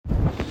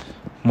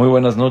Muy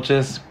buenas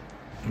noches.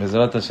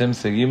 Bezrat Hashem,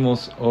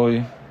 seguimos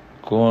hoy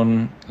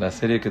con la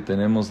serie que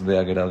tenemos de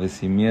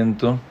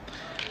agradecimiento,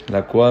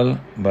 la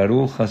cual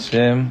Baruch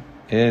Hashem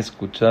he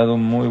escuchado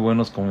muy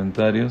buenos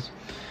comentarios,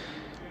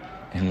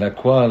 en la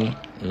cual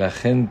la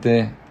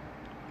gente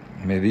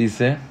me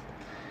dice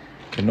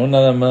que no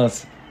nada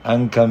más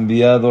han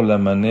cambiado la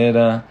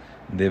manera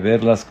de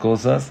ver las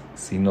cosas,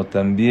 sino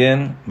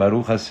también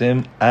Baruch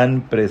Hashem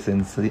han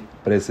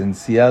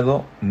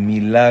presenciado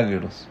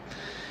milagros.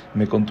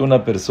 Me contó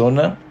una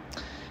persona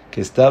que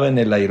estaba en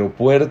el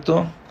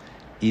aeropuerto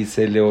y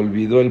se le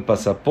olvidó el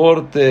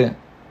pasaporte,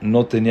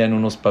 no tenían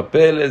unos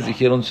papeles,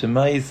 dijeron,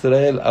 Shema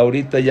Israel,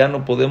 ahorita ya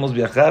no podemos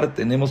viajar,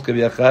 tenemos que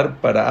viajar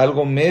para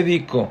algo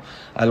médico,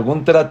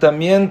 algún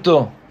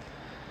tratamiento.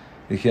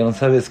 Dijeron,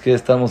 ¿sabes qué?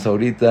 Estamos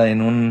ahorita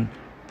en un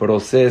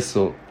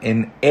proceso,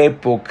 en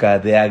época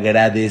de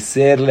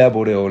agradecerle a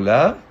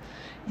Boreolá,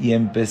 y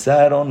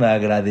empezaron a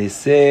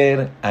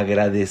agradecer.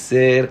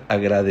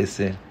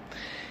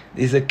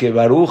 Dice que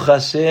Baruch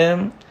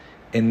Hashem,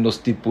 en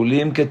los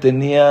tipulim que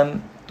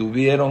tenían,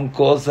 tuvieron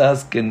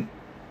cosas que,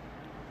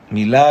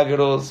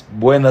 milagros,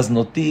 buenas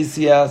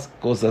noticias,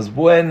 cosas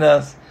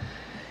buenas.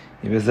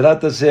 Y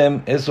Bezrat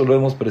Hashem, eso lo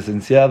hemos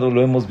presenciado,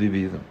 lo hemos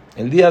vivido.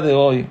 El día de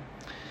hoy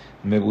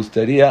me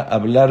gustaría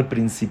hablar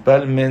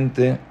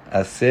principalmente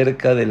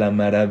acerca de la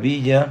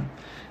maravilla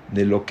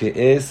de lo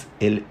que es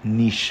el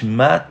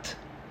Nishmat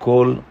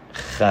Kol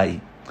Chai.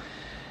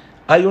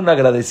 Hay un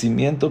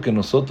agradecimiento que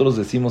nosotros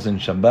decimos en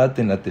Shabbat,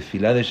 en la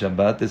tefilá de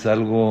Shabbat, es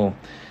algo,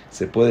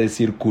 se puede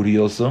decir,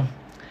 curioso,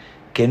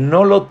 que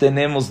no lo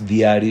tenemos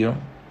diario.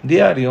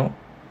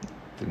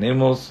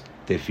 Tenemos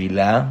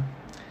tefilá,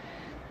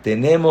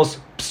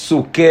 tenemos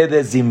psuké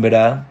de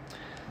Zimbra,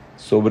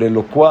 sobre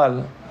lo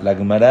cual la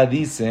Gemara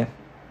dice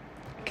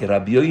que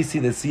Rabbi Yosi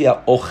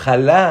decía,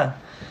 ojalá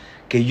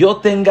que yo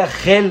tenga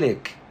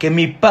helek, que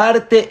mi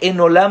parte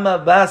en Olam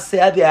Haba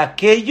sea de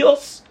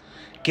aquellos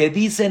que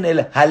dicen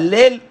el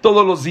Halel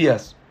todos los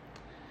días.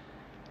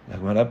 La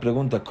Gemara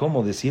pregunta,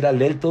 ¿cómo decir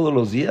Halel todos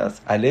los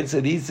días? Halel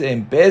se dice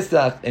en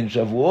Pesach, en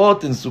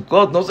Shavuot, en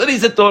Sukkot, no se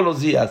dice todos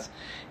los días.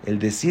 El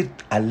decir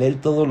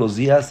Halel todos los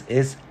días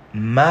es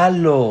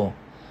malo.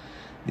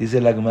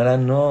 Dice la Gemara,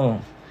 no.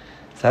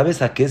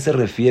 ¿Sabes a qué se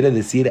refiere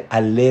decir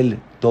Halel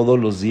todos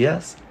los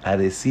días? A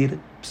decir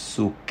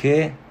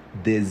Psuké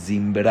de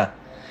Zimbra.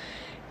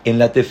 En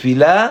la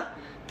tefilá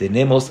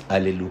tenemos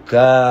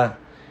Aleluká.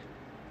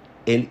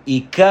 El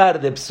Ikar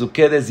de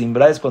Psuké de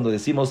Zimbra es cuando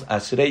decimos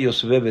Ashrei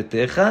Yoshve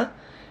Beteja,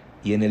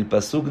 y en el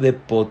pasuk de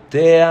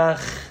Poteach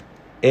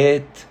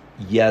et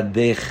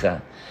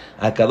Yadeja.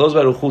 Akadosh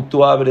Baruj Hu,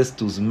 tú abres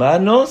tus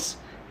manos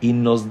y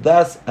nos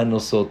das a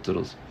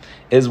nosotros.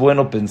 Es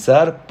bueno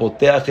pensar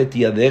Poteach et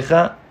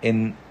Yadeja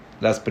en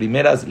las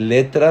primeras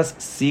letras,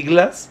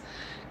 siglas,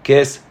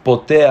 que es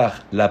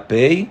Poteach la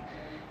Pei,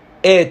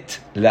 Et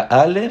la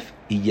Aleph,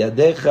 y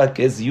Yadeja,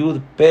 que es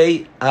Yud,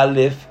 Pei,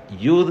 Aleph,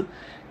 Yud,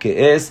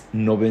 que es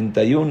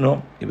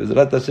 91, y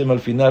Bezrat Hashem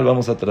al final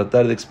vamos a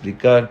tratar de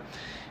explicar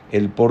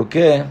el por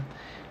qué,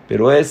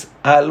 pero es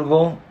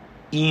algo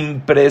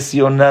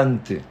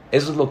impresionante.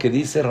 Eso es lo que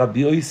dice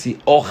Rabbi Yosi,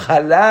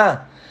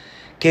 ojalá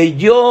que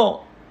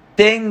yo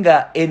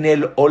tenga en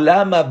el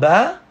Olam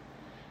Haba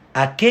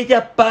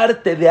aquella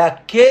parte de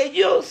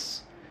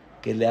aquellos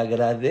que le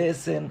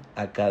agradecen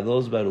a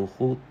Kadosh Baruj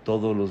Hu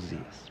todos los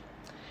días.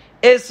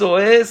 Eso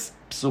es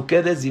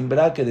Psuké de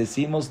Zimbra que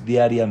decimos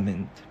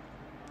diariamente.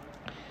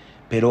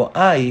 Pero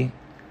hay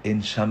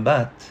en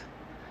Shabbat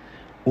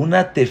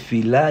una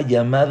tefilá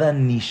llamada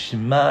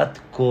Nishmat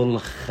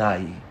Kol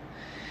Chai.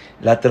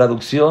 La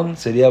traducción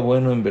sería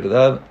bueno, en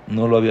verdad,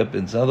 no lo había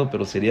pensado,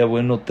 pero sería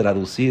bueno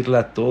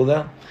traducirla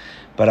toda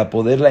para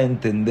poderla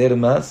entender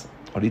más.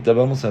 Ahorita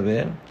vamos a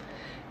ver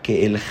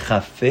que el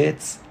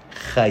Hafetz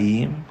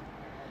Chaim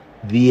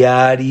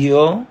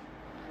diario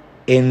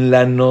en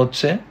la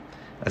noche,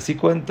 así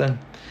cuentan,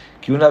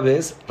 que una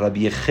vez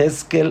Rabbi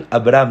Yehezkel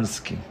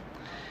Abramsky,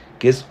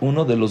 que es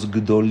uno de los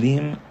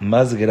Gdolim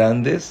más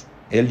grandes.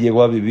 Él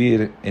llegó a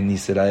vivir en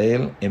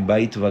Israel, en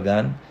Beit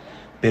Vagan,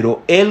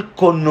 pero él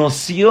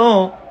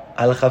conoció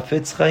al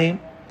Hafetz Chaim,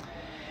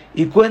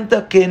 y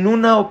cuenta que en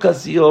una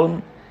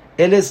ocasión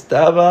él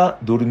estaba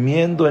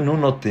durmiendo en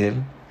un hotel,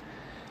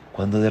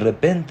 cuando de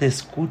repente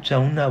escucha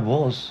una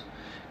voz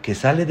que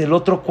sale del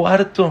otro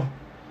cuarto,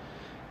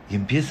 y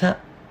empieza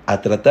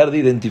a tratar de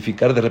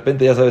identificar. De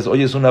repente, ya sabes,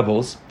 oyes una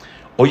voz,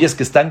 oyes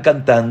que están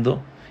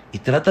cantando, y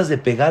tratas de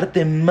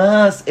pegarte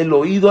más el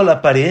oído a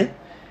la pared,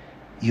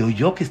 y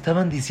oyó que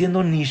estaban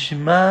diciendo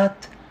Nishmat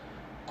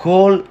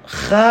Kol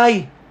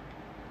Chai.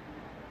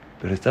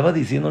 Pero estaba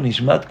diciendo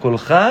Nishmat Kol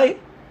Chai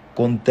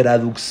con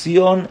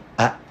traducción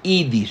a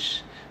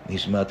Yiddish.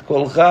 Nishmat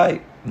Kol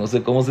Chai, no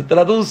sé cómo se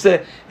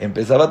traduce.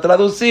 Empezaba a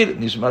traducir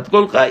Nishmat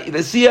Kol Chai y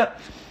decía.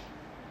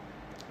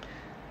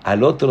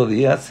 Al otro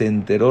día se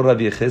enteró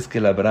Rabbi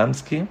Yehezkel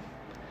Abramsky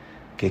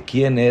que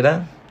quién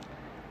era,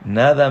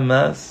 nada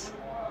más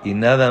y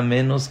nada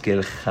menos que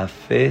el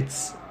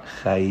Hafetz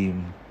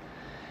Chaim,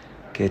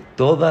 que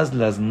todas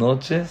las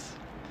noches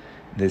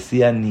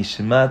decía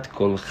Nishmat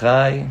Kol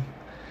Chai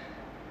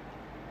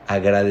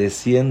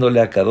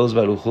agradeciéndole a Kadosh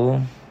Baruj Hu,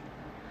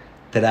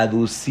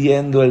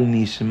 traduciendo el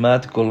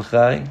Nishmat Kol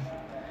Chai,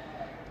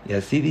 y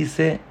así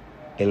dice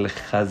el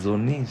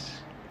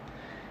Hazonish,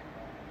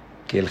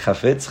 que el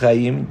Jafetz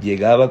Haim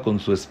llegaba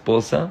con su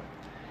esposa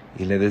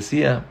y le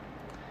decía,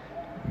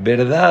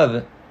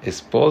 verdad,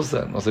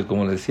 esposa, no sé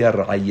cómo le decía,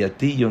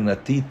 Rayati,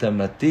 Yonati,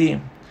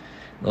 Tamati,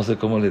 no sé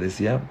cómo le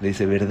decía, le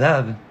dice,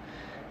 verdad,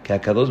 que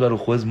Akadosh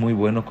Baruj Hu es muy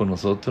bueno con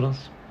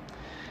nosotros.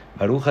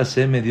 Baruch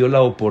Hashem me dio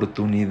la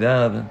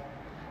oportunidad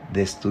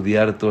de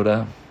estudiar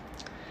Torah,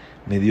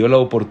 me dio la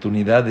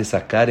oportunidad de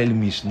sacar el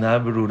Mishnah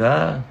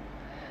Brura,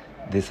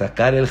 de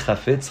sacar el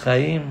Jafetz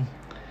Haim.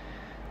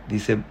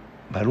 Dice,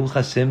 Baruch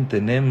Hashem,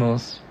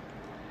 tenemos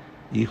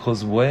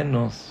hijos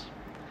buenos,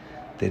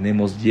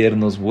 tenemos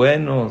yernos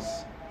buenos,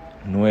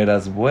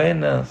 nueras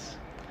buenas,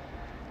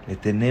 le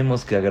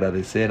tenemos que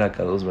agradecer a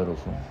Kadosh Baruj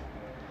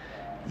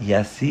Hu. Y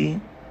así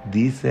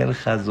dice el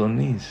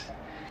Hazonish,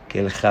 que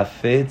el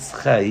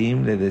Jafetz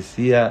Haim le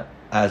decía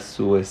a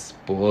su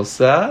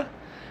esposa,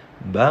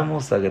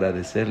 vamos a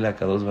agradecerle a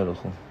Kadosh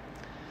Baruj Hu.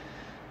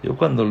 Yo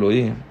cuando lo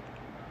oí,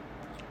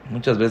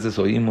 muchas veces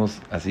oímos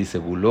así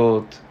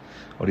segulot,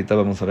 ahorita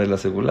vamos a ver la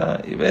segula,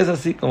 y ves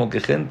así como que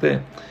gente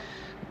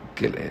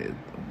que le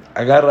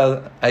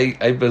agarra,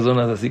 hay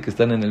personas así que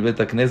están en el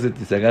Beta Knesset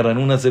y se agarran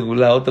una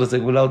segula, otra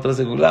segula, otra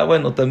segula.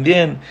 Bueno,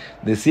 también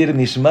decir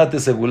Nishmat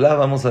segula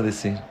vamos a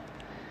decir.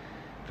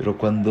 Pero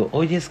cuando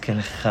oyes que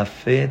el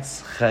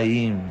Jafetz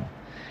Haim,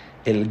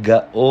 el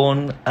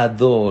Gaón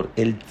Ador,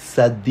 el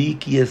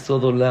Tzadik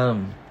Yesod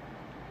Olam,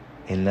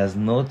 en las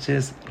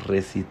noches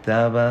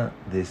recitaba,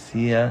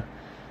 decía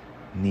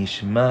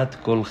Nishmat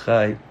Kol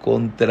Chai,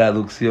 con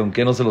traducción,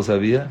 ¿qué no se lo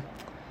sabía?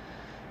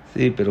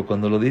 Sí, pero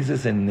cuando lo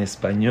dices en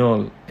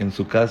español, en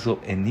su caso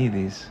en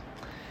yiddish,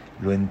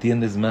 lo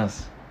entiendes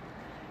más,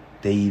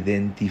 te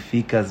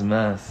identificas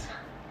más,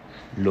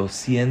 lo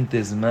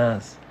sientes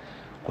más.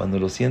 Cuando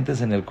lo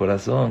sientes en el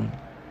corazón,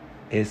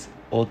 es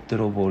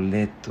otro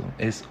boleto,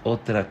 es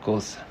otra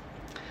cosa.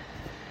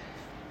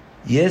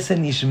 Y ese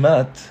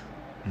Nishmat,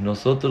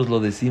 nosotros lo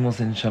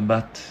decimos en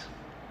Shabbat.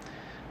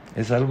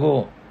 Es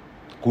algo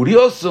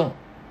curioso.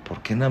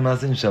 ¿Por qué nada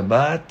más en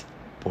Shabbat?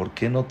 ¿Por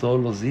qué no todos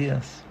los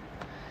días?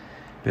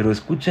 Pero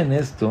escuchen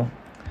esto.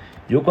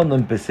 Yo cuando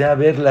empecé a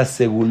ver la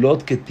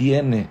segulot que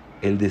tiene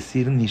el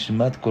decir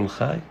Nishmat Kol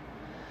Chai,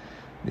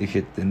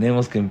 dije,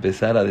 tenemos que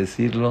empezar a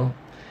decirlo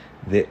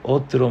de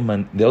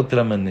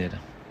otra manera.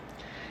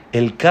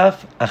 El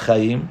Kaf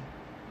Achaim,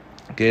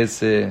 que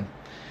es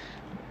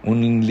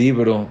un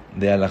libro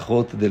de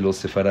alajot de los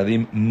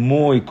sefaradim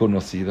muy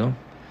conocido,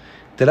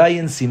 trae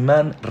en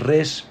Simán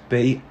Resh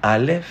Pei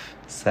Aleph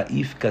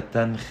Saif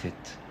Katan Het,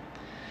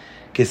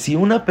 que si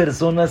una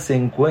persona se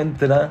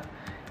encuentra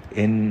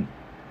en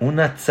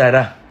una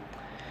tzara,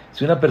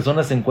 si una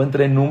persona se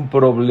encuentra en un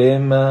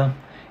problema,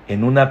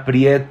 en un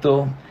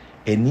aprieto,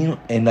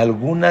 en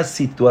alguna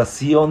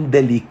situación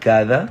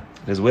delicada,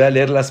 les voy a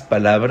leer las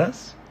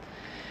palabras,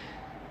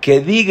 que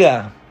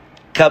diga,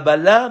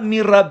 Kabbalah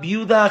mi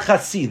Rabiuda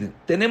Hasid,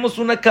 tenemos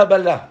una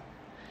Kabbalah,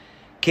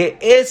 que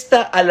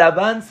esta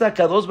alabanza a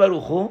Kadosh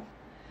Baruj Hu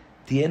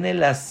tiene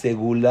la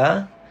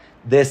segula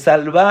de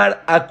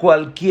salvar a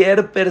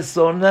cualquier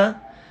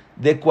persona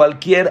de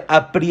cualquier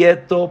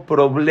aprieto,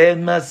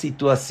 problema,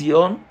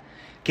 situación,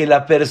 que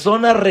la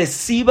persona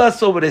reciba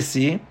sobre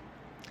sí,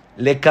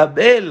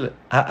 lekabel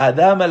a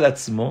Adam al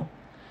atzmo,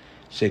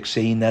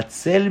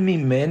 sheksheinazel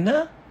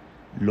mimena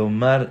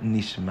lomar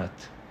nishmat.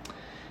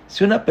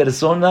 Si una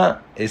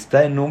persona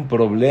está en un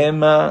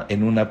problema,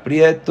 en un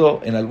aprieto,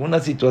 en alguna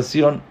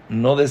situación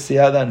no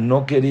deseada,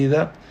 no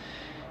querida,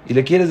 y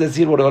le quieres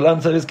decir,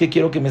 Boreolam, ¿sabes qué?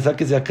 Quiero que me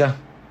saques de acá.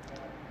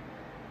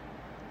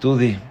 Tú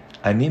di,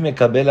 Ani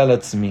mekabel al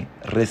atzmi,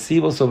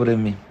 recibo sobre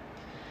mí,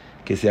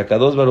 que si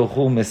Akadosh Baruj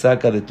Hu me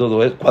saca de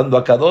todo esto, cuando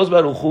Akadosh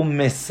Baruj Hu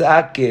me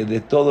saque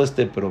de todo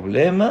este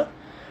problema,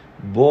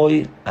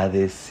 voy a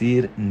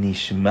decir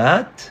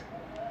Nishmat,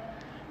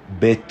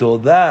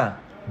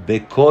 Betodá,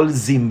 Bekol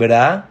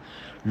Zimbra,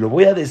 lo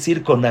voy a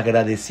decir con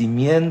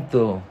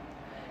agradecimiento,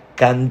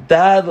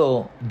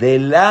 cantado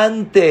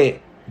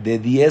delante de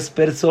 10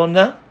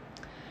 personas,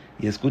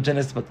 y escuchen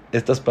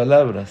estas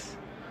palabras,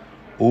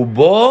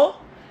 Ubo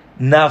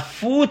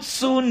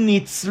Nafutsu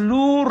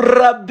Nitzlu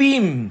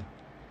Rabim,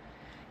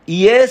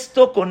 y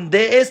esto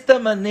de esta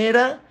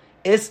manera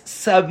es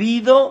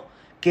sabido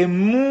que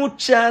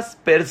muchas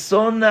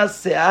personas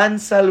se han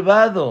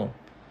salvado.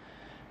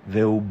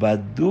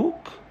 Veubaduk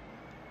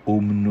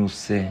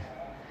umnuse,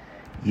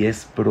 y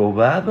es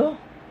probado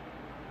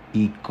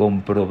y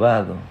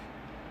comprobado.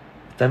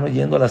 Están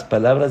oyendo las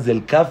palabras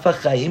del Kafa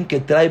Jaim que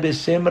trae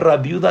Beshem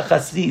Rabiuda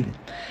Hasid.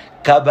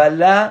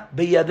 Kabbalah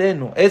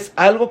Beyadenu, es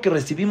algo que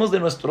recibimos de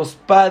nuestros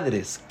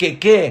padres.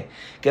 Que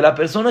la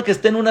persona que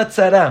esté en una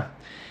tzara,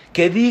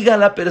 que diga a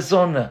la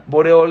persona,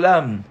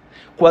 Boreolam,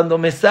 cuando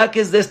me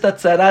saques de esta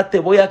tzara te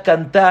voy a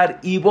cantar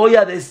y voy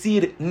a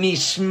decir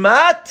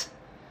Nishmat,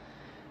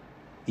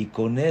 y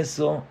con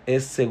eso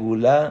es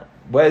segula,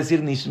 voy a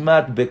decir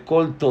Nishmat,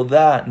 Bekol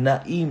Toda,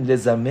 Naim,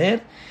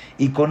 Lezamer,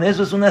 y con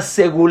eso es una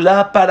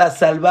segula para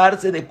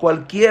salvarse de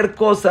cualquier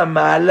cosa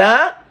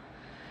mala.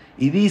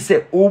 Y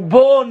dice,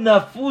 Ubo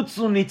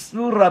nafutzu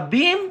nitzlu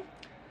rabim,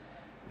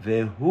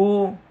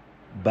 vehu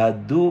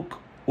baduk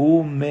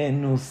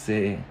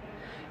umenuse.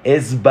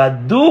 Es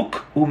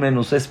baduk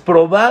umenuse, es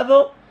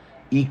probado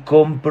y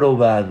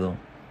comprobado.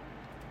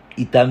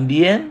 Y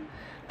también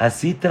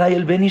así trae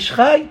el Ben Ish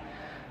Chai.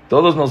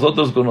 Todos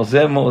nosotros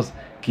conocemos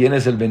quién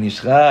es el Ben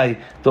Ish Chai.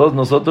 Todos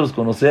nosotros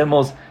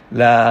conocemos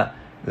la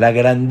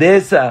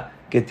grandeza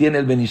que tiene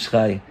el Ben Ish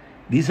Chai.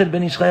 Dice el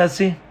Ben Ish Chai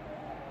así.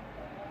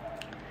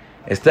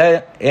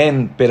 Está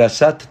en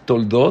Perashat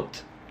Toldot,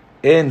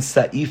 en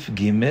Saif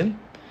Gimel.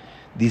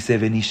 Dice,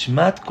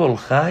 Benishmat kol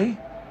chai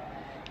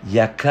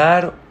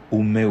yakar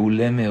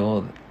umeule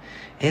meod.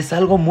 Es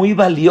algo muy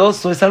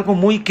valioso, es algo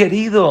muy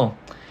querido.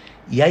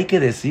 Y hay que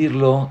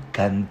decirlo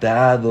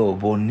cantado,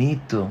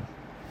 bonito.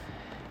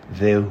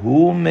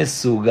 Vehu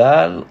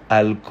mesugal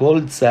al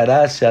kol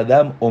tzara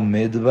shadam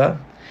omedba.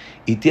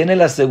 Y tiene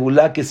la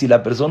segula que si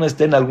la persona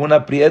está en algún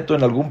aprieto,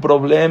 en algún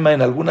problema,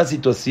 en alguna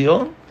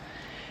situación,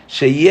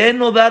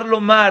 sheyeno dar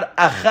lomar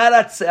achar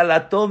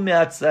atzalato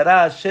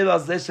meatzara sheva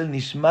ze shel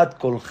nishmat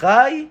kol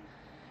chai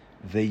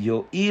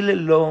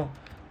veyoil lo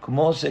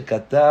כמו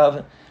שכתב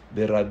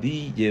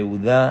ברבי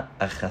יהודה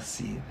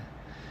החסיד.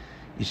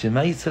 Y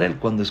Shema Israel,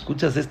 cuando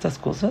escuchas estas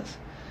cosas,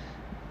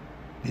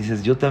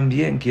 dices, yo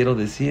también quiero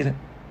decir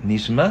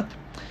Nishmat.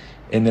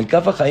 En el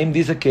Kaf HaChaim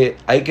dice que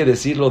hay que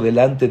decirlo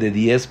delante de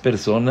 10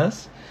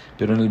 personas,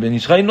 pero en el Ben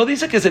Ish Chai no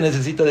dice que se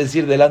necesita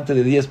decir delante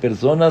de 10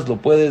 personas, lo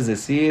puedes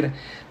decir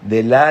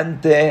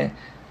delante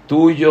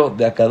tuyo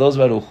de Akadosh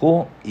Baruj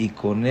Hu, y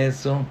con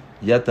eso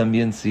ya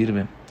también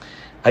sirve.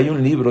 Hay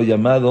un libro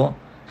llamado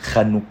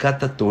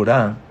Hanukata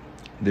Torah,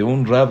 de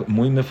un rab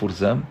muy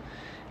mefursam,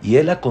 y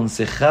él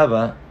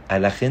aconsejaba a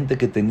la gente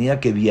que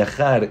tenía que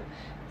viajar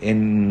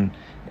en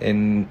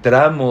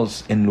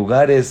tramos, en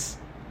lugares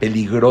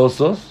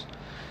peligrosos.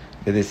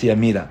 Le decía,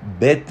 mira,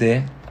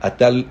 vete a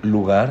tal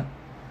lugar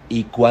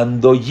y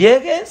cuando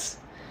llegues,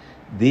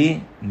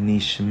 di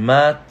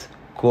Nishmat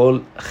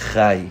Kol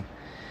Chai,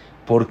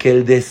 porque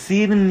el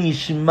decir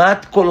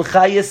Nishmat Kol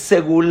Chai es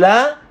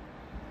segula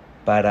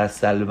para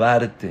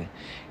salvarte.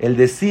 El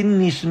decir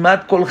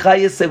Nishmat Kol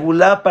Chai es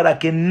segula para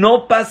que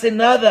no pase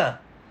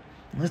nada.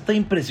 ¿No está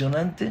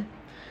impresionante?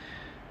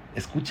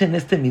 Escuchen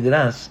este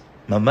midrash,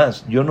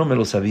 mamás, yo no me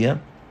lo sabía.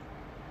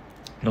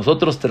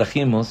 Nosotros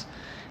trajimos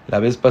la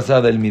vez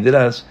pasada el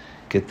midrash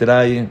que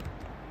trae,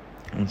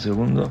 un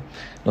segundo,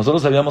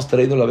 nosotros habíamos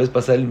traído la vez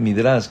pasada el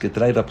midrash que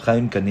trae Rab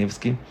Chaim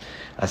Kanievsky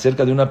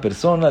acerca de una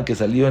persona que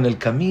salió en el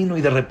camino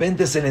y de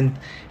repente se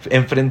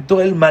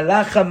enfrentó el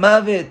Malach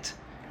HaMavet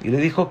y le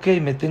dijo, ok,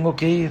 me tengo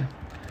que ir,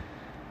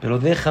 pero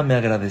déjame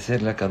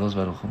agradecerle a Kadosh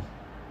Baruj Hu.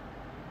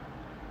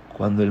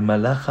 Cuando el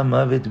Malach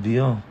HaMavet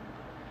vio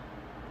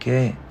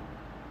que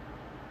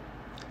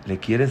le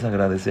quieres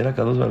agradecer a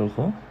Kadosh Baruj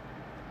Hu,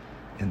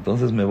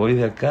 entonces me voy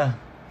de acá,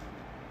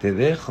 te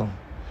dejo.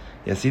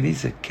 Y así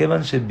dice,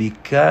 Kevan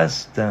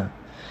shebikasta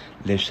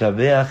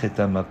leshabeach et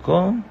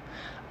hamakom,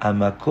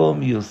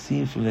 hamakom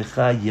yosif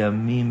lecha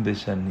yamim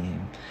beshanim.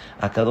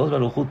 Akadosh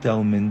Baruj Hu te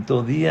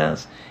aumentó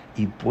días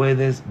y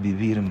puedes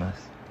vivir más.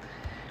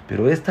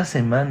 Pero esta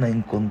semana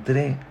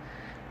encontré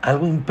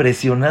algo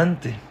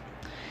impresionante.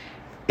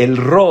 El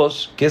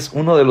Rosh, que es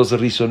uno de los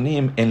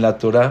Rishonim en la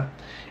Torah,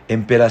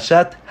 en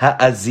Perashat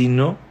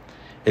Ha'azino,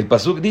 el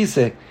pasuk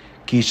dice,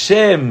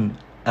 Kishem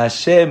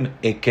Hashem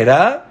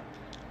Ekra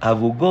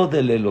Abugod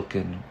el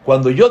Eloqueno.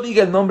 Cuando yo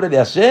diga el nombre de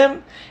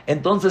Hashem,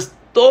 entonces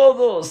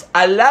todos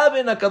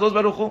alaben a Kadosh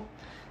Baruj Hu.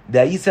 De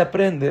ahí se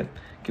aprende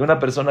que una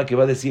persona que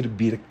va a decir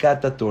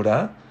Birkata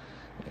Torah,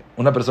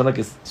 una persona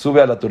que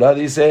sube a la Torah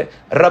dice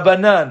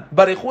Rabbanan,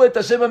 Barejú et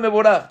Hashem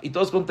Meborach, y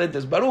todos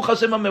contentos, Baruch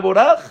Hashem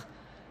Meborach,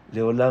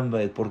 Leolam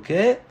Baed. ¿Por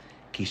qué?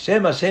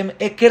 Kishem Hashem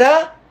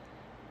Ekra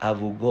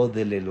Abugod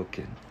el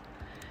Eloqueno.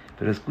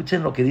 Pero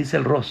escuchen lo que dice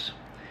el Rosh.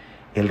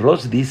 El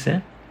Rosh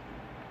dice,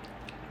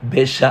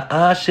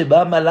 Besha'a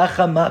sheba malach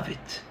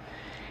hamavet,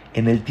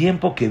 en el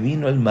tiempo que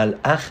vino el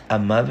malach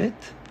hamavet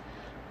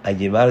a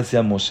llevarse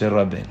a Moshe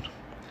Rabenu.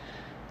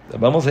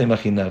 Vamos a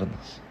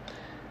imaginarnos,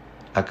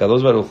 a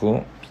Kadosh Baruj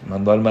Hu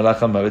mandó al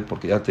malach hamavet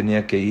porque ya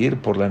tenía que ir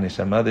por la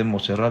neshama de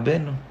Moshe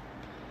Rabenu.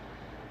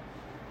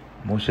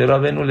 Moshe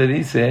Rabenu le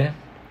dice,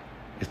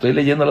 estoy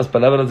leyendo las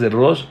palabras de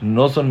Rosh,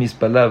 no son mis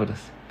palabras.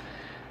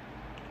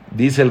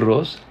 Dice el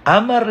Rosh,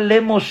 Amar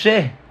le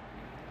Moshe,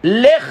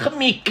 Lech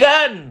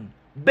mikan,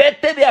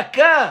 vete de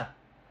acá.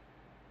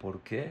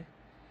 ¿Por qué?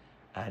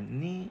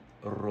 Ani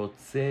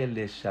rotze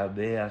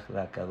leshabeach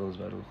la Kadosh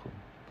Baruj Hu.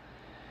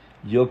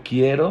 Yo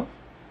quiero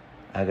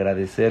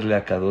agradecerle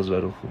a Kadosh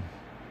Baruj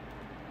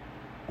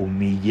Hu.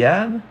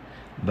 Umiyad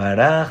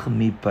barach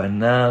mi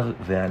panav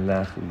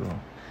ve'alach lo.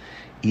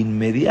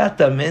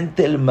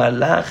 Inmediatamente el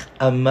malach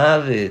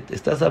hamavet.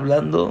 Estás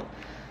hablando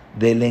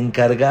del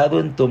encargado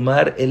en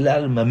tomar el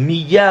alma.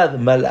 Miyad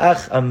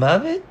malach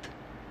hamavet.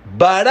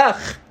 Baraj,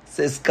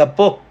 se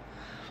escapó.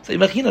 O sea,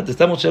 imagínate,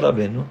 está Moshe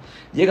Rabenu,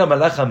 llega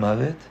Malach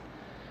HaMavet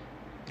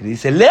y le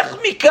dice,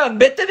 Lech mikan,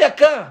 vete de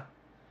acá.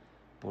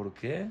 ¿Por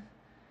qué?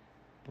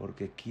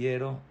 Porque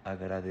quiero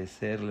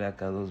agradecerle a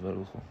Kadosh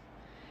Baruj Hu.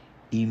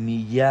 Y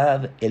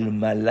miyad el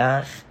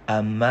malach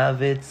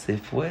amavet se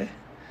fue.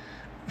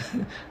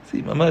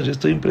 Sí, mamá, yo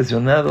estoy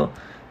impresionado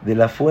de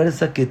la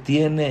fuerza que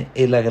tiene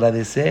el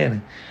agradecer.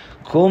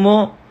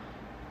 ¿Cómo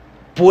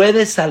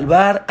puede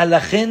salvar a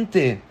la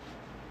gente?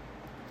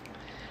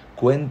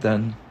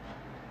 Cuentan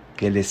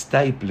que el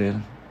Stapler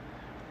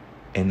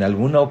en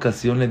alguna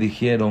ocasión le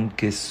dijeron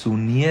que su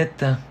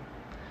nieta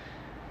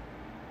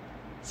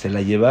se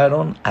la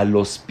llevaron al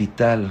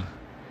hospital.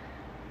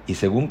 Y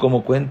según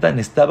como cuentan,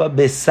 estaba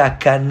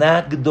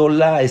besakaná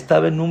gdolá,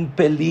 estaba en un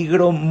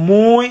peligro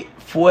muy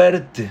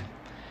fuerte.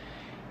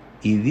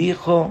 Y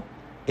dijo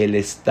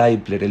el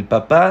Stapler, el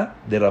papá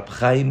de Rab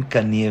Chaim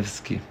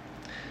Kanievsky.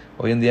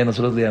 Hoy en día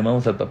nosotros le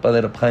llamamos al papá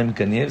de Rab Chaim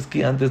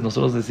Kanievsky. Antes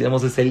nosotros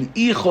decíamos, es el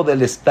hijo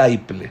del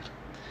Stapler.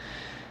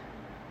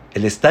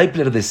 El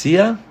Stapler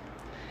decía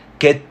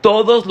que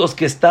todos los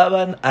que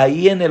estaban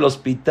ahí en el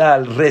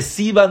hospital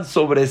reciban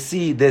sobre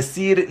sí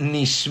decir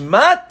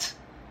Nishmat,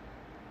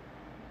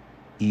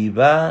 y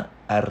va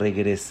a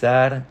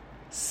regresar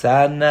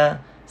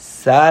sana,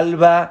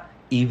 salva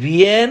y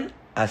bien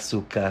a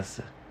su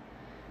casa.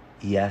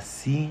 Y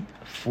así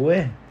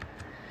fue.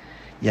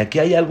 Y aquí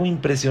hay algo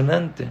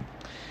impresionante.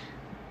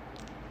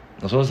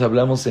 Nosotros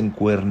hablamos en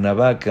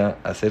Cuernavaca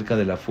acerca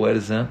de la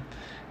fuerza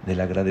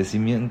del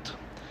agradecimiento.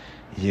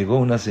 Y llegó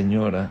una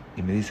señora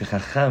y me dice,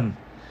 Jajam,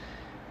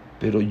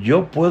 pero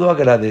yo puedo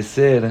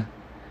agradecer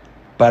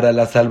para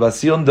la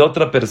salvación de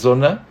otra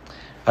persona.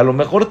 A lo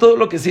mejor todo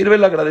lo que sirve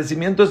el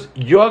agradecimiento es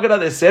yo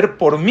agradecer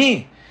por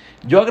mí,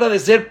 yo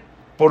agradecer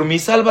por mi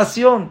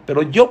salvación,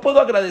 pero yo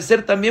puedo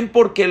agradecer también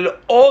porque el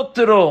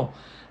otro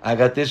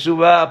haga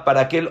teshuvá,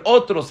 para que el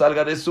otro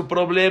salga de su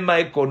problema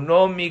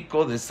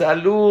económico, de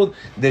salud,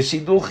 de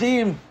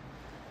shidujim.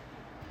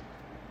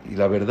 Y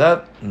la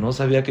verdad, no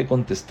sabía qué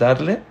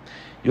contestarle.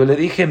 Yo le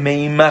dije,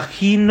 me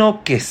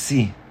imagino que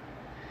sí.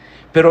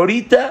 Pero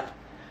ahorita,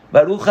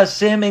 Baruch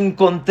Hashem,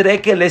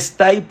 encontré que el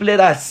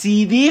Stapler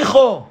así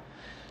dijo.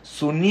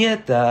 Su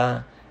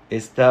nieta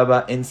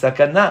estaba en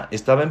Sakaná,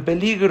 estaba en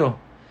peligro.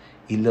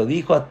 Y lo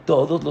dijo a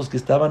todos los que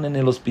estaban en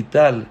el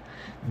hospital.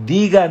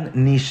 Digan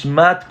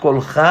Nishmat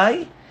Kol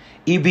Chai,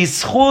 y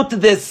Bishut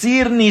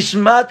decir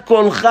Nishmat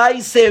Kol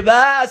Chai se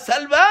va a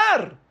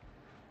salvar.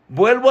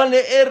 Vuelvo a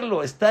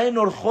leerlo. Está en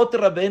Orjot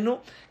Rabenu,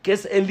 que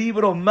es el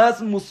libro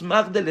más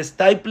musmach del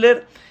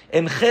Stapler,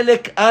 en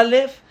Helek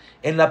Aleph,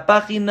 en la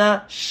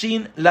página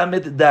Shin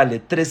Lamed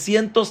Dalet,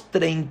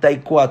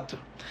 334.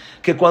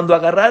 Que cuando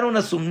agarraron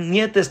a su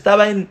nieta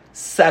estaba en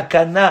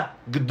Sakaná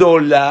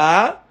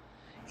Gdolá,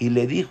 y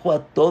le dijo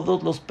a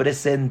todos los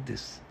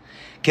presentes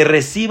que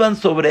reciban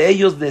sobre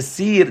ellos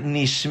decir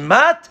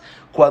Nishmat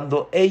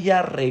cuando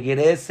ella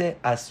regrese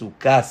a su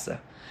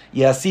casa.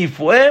 Y así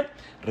fue,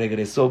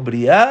 regresó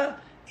Briá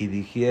y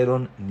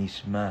dijeron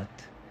Nishmat.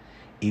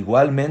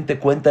 Igualmente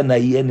cuentan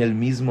ahí en el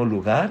mismo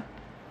lugar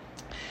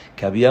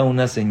que había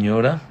una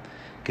señora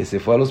que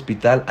se fue al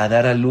hospital a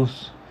dar a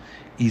luz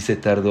y se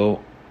tardó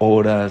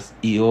horas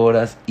y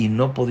horas y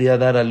no podía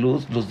dar a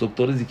luz. Los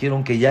doctores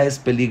dijeron que ya es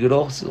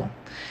peligroso.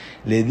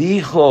 Le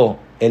dijo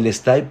el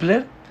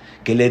Stapler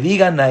que le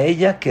digan a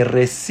ella que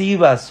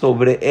reciba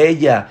sobre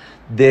ella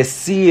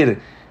decir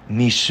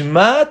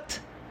Nishmat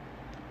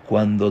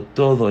cuando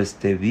todo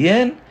esté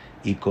bien,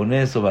 y con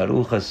eso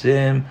Baruch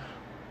Hashem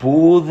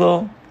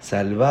pudo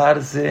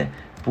salvarse,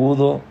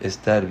 pudo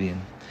estar bien.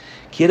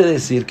 Quiere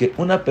decir que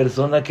una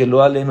persona que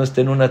lo ale no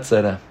esté en una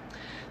tzara.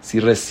 Si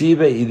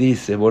recibe y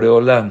dice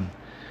Boreolam,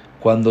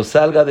 cuando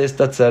salga de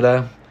esta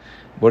tzara,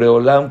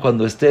 Boreolam,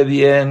 cuando esté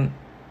bien,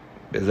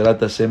 Bezrat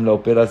Hashem, la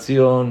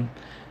operación,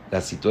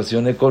 la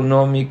situación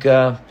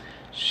económica,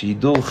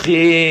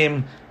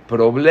 shidujim,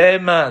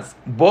 problemas,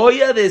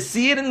 voy a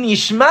decir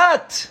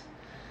Nishmat.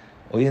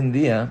 Hoy en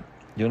día,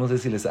 yo no sé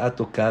si les ha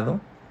tocado,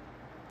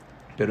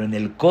 pero en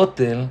el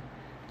cótel,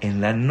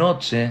 en la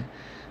noche,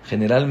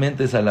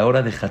 generalmente es a la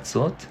hora de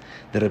Hatzot,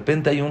 de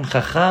repente hay un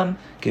jajam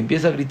que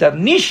empieza a gritar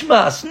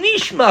Nishmas,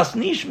 Nishmas,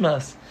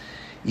 Nishmas.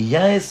 Y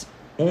ya es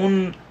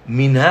un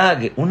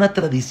minhag, una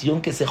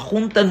tradición que se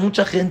juntan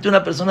mucha gente,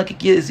 una persona que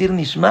quiere decir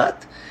Nishmat,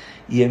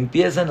 y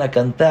empiezan a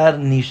cantar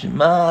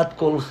Nishmat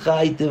Kol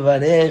Chai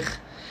Tevarech,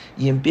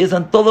 y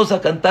empiezan todos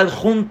a cantar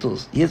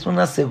juntos, y es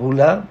una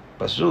segula,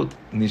 Pashut,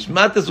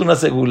 Nishmat es una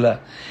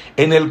segula,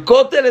 en el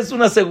Kotel es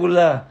una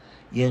segula,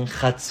 y en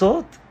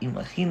Hatzot,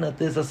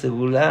 imagínate esa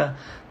segula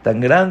tan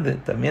grande.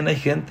 También hay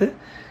gente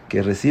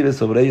que recibe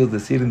sobre ellos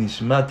decir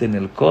Nishmat en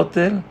el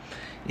Kotel,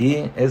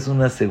 y es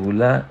una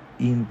segula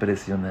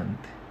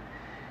impresionante.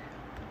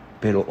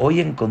 Pero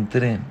hoy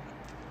encontré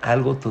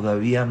algo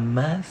todavía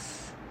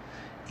más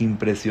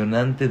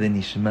impresionante de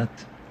Nishmat,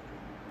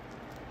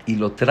 y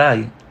lo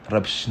trae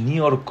Rab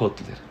Shnior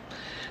Kotler.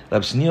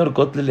 Rab Shnior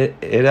Kotler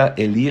era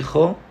el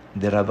hijo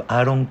de Rab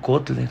Aaron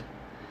Kotler,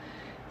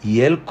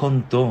 y él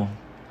contó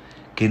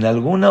que en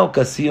alguna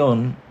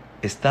ocasión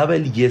estaba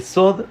el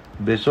Yesod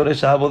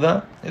Beshoresh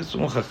Avoda, es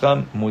un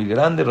jajam muy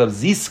grande, Rab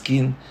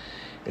Ziskin,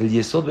 el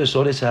Yesod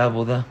Beshoresh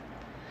Avoda,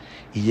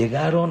 Y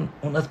llegaron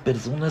unas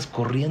personas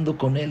corriendo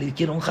con él y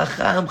dijeron,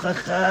 jajam,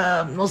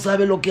 jajam, no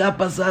sabe lo que ha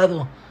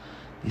pasado.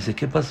 Dice,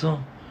 ¿qué pasó?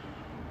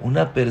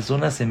 Una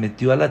persona se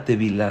metió a la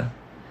tevilá,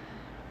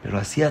 pero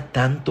hacía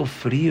tanto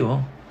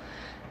frío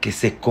que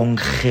se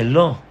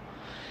congeló.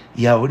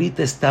 Y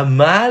ahorita está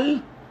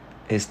mal,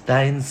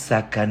 está en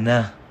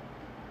Sakaná.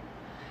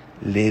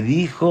 Le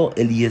dijo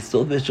el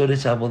Yesod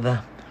Beshoresh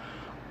Abodá,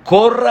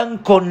 corran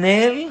con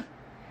él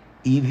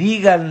y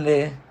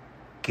díganle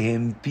que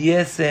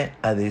empiece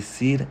a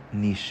decir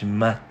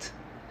Nishmat.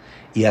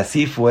 Y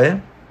así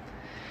fue.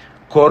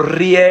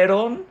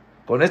 Corrieron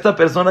con esta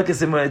persona que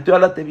se metió a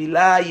la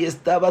tevilá y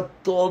estaba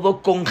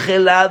todo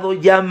congelado,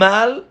 ya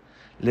mal.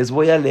 Les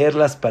voy a leer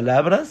las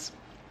palabras.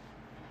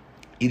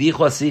 Y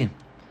dijo así: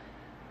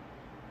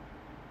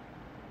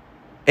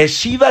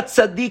 Eshiva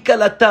tzadika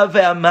lata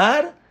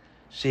ve'amar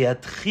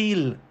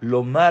sheyatchil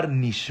lomar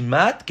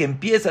nishmat, que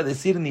empieza a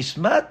decir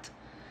nishmat,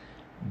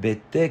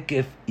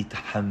 betekef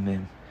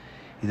ithamem.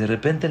 Y de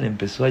repente le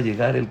empezó a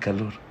llegar el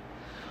calor.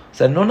 O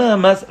sea, no nada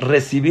más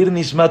recibir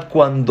nishmat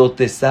cuando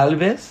te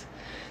salves,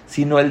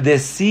 sino el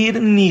decir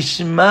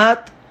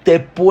nishmat te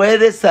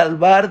puede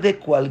salvar de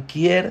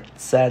cualquier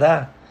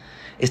tzara.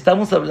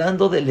 Estamos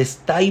hablando del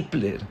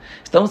stapler,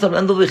 estamos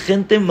hablando de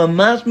gente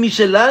mamás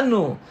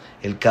Michelano,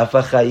 el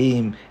Kafa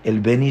Haim,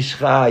 el Ben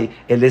Ishai,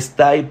 el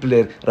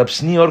stapler, Rab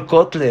Shnior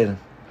Kotler.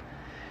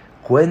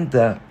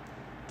 Cuenta,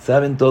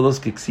 saben todos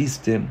que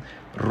existe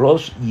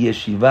Rosh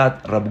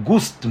Yeshivat Rab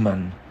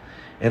Gustman,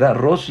 era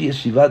Rosh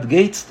Yeshivat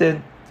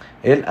Gatestein.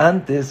 Él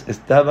antes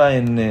estaba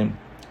en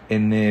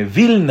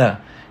Vilna,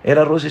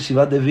 era Rosh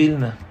Yeshivat de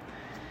Vilna.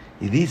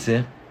 Y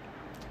dice,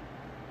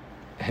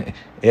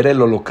 era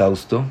el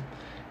holocausto.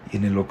 Y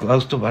en el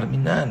holocausto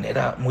Barminan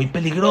era muy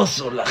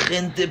peligroso, la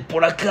gente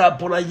por acá,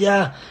 por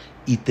allá,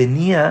 y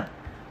tenía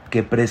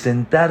que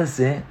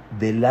presentarse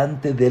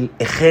delante del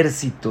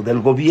ejército, del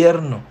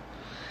gobierno.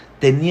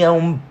 Tenía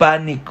un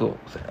pánico.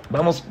 O sea,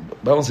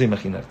 vamos a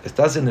imaginar,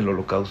 estás en el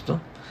holocausto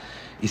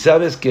y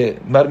sabes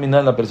que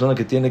Barminan, la persona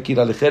que tiene que ir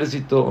al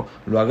ejército,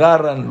 lo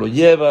agarran, lo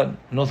llevan,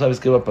 no sabes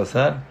qué va a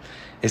pasar.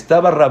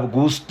 Estaba Rab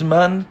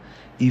Gustman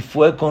y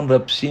fue con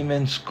Rab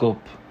Shimon Shkop.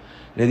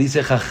 Le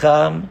dice,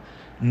 jajam,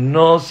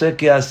 no sé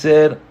qué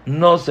hacer,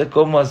 no sé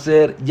cómo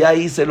hacer, ya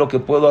hice lo que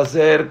puedo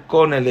hacer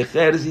con el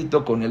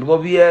ejército, con el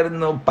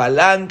gobierno,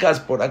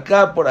 palancas por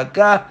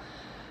acá,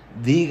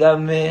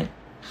 dígame,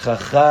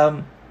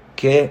 jajam,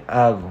 ¿qué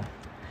hago?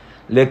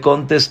 Le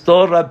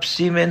contestó Rab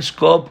Shimon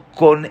Shkop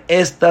con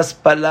estas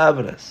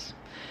palabras: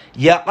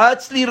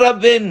 Ya'atzli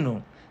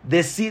Rabenu,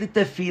 decir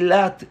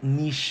tefilat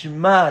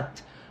nishmat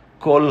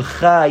kol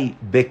chai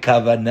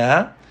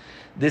bekavaná,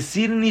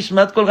 decir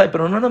nishmat kol chai,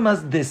 pero no nada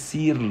más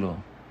decirlo,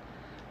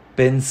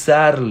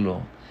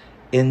 pensarlo,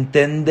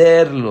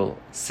 entenderlo,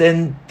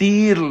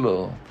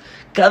 sentirlo.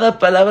 Cada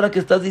palabra que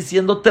estás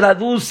diciendo,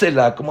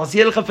 tradúcela, como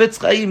hacía el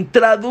Hafetz Haim,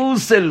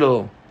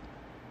 tradúcelo.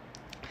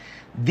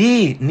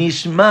 Di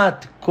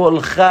nishmat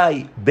kol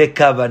chai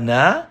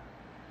bekavaná,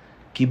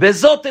 ki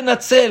bezot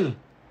enatzel.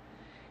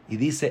 Y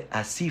dice,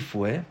 así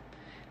fue.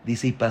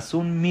 Dice, y pasó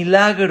un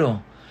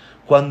milagro.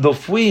 Cuando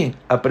fui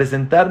a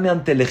presentarme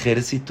ante el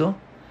ejército,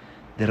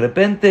 de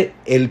repente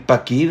el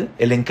paquid,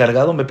 el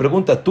encargado, me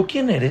pregunta, ¿tú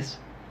quién eres?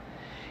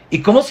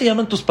 ¿Y cómo se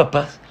llaman tus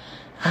papás?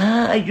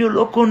 Ah, yo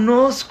lo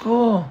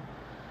conozco.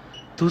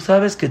 ¿Tú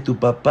sabes que tu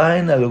papá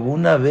en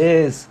alguna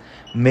vez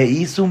me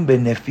hizo un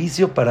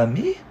beneficio para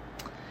mí?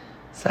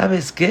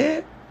 ¿Sabes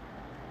qué?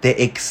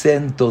 Te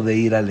exento de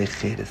ir al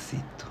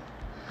ejército.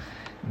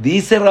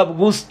 Dice Rab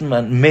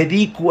Gustman, me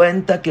di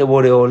cuenta que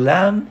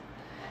Boreolam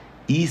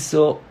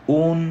hizo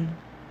un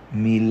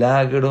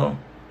milagro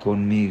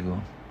conmigo.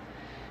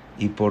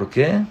 ¿Y por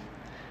qué?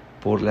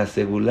 Por la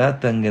Segula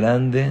tan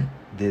grande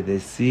de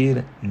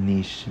decir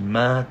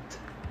Nishmat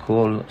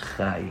Kol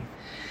Chai,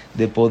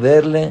 de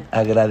poderle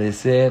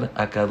agradecer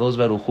a Kadosh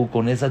Baruj Hu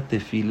con esa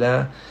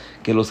tefilá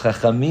que los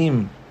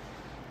Jajamim,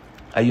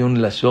 hay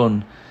un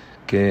lashon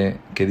que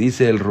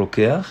dice el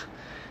Rokeach,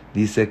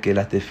 dice que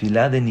la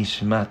tefilá de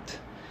Nishmat,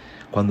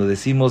 cuando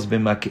decimos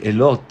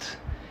Bemakelot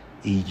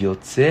y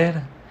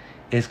Yotzer,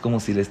 es como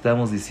si le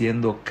estamos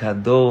diciendo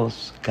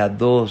Kadosh,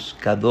 Kadosh,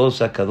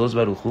 Kadosh a Kadosh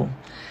Baruj Hu.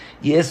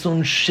 Y es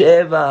un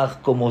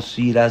Shevach como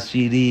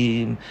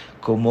Shirashirim,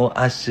 como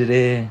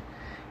Ashre.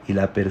 Y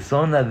la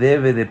persona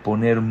debe de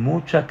poner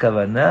mucha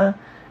kavaná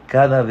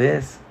cada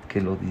vez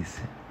que lo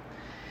dice.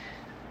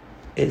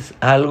 Es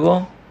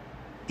algo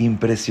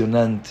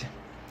impresionante.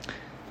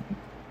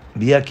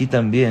 Vi aquí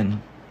también,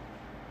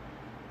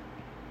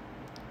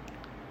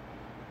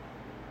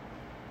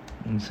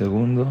 un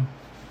segundo.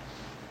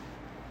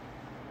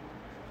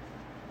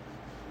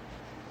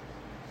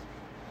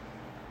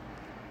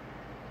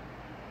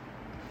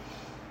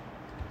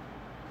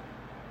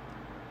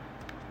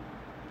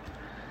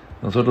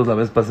 Nosotros la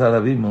vez pasada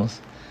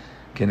vimos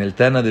que en el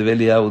Tana de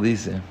Beliau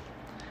dice,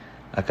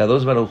 a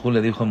Kadosh Baruj Hu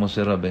le dijo a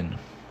Moshe Rabbeinu,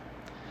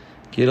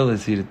 quiero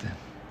decirte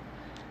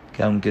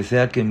que aunque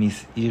sea que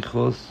mis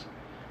hijos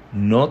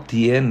no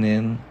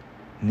tienen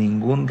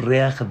ningún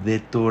reaj de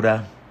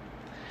Torah,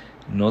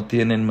 no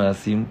tienen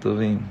maasim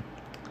tovim.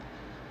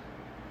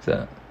 O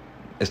sea,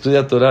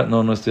 ¿estudia Torah?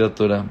 No, no estudia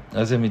Torah.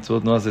 ¿Hace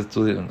mitzvot? No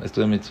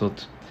estudia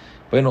mitzvot.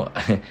 Bueno,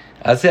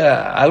 ¿hace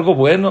algo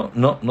bueno?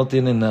 No, no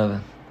tiene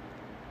nada.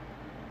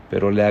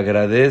 Pero le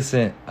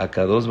agradece a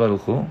Kadosh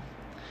Baruj Hu.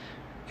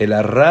 El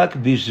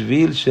arrak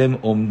bishvil shem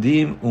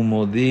omdim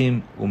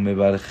umodim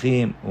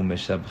umebarchim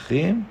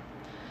umeshabchim.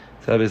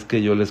 ¿Sabes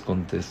qué? Yo les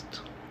contesto.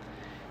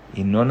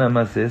 Y no nada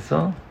más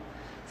eso,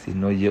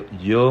 sino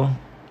yo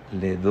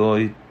le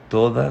doy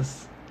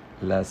todas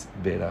las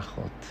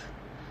berajot.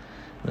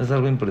 ¿No es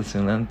algo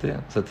impresionante?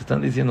 O sea, te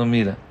están diciendo,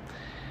 mira,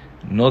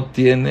 no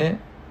tiene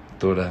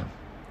Torah,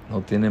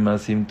 no tiene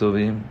maasim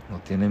tovim, no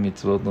tiene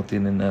mitzvot, no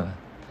tiene nada.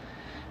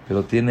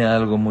 Pero tiene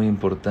algo muy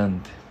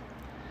importante.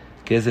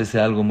 ¿Qué es ese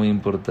algo muy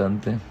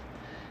importante?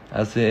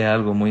 Hace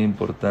algo muy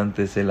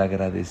importante, es el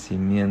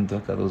agradecimiento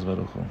a Kadosh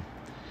Baruj Hu.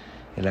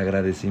 El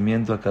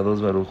agradecimiento a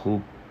Kadosh Baruj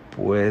Hu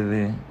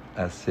puede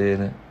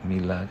hacer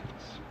milagros.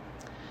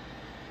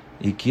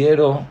 Y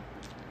quiero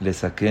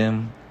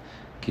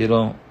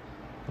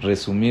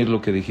resumir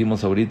lo que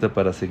dijimos ahorita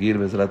para seguir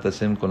Bezrat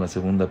Hashem con la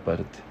segunda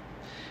parte.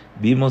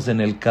 Vimos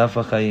en el Kaf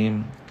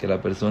HaChaim que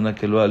la persona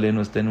que lo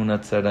aleno está en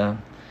una tzara,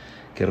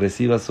 que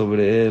reciba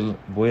sobre él,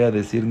 voy a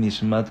decir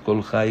Nishmat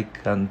Kol Chai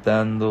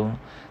cantando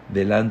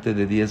delante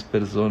de 10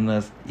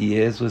 personas, y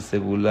eso es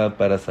Segula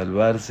para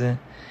salvarse.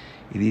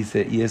 Y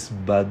dice, y es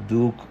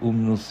Baduk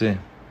Umnuse.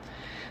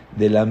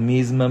 De la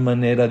misma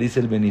manera, dice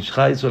el Ben Ish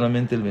Chai,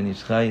 solamente el Ben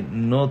Ish Chai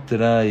no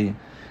trae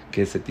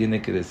que se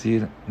tiene que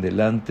decir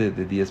delante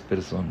de 10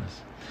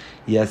 personas.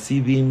 Y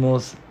así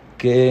vimos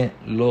que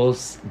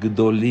los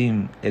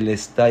Gdolim, el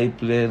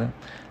Stapler,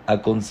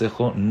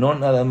 aconsejó, no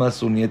nada más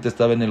su nieta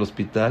estaba en el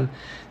hospital,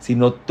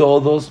 sino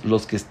todos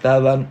los que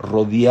estaban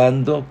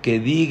rodeando, que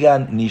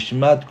digan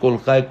Nishmat Kol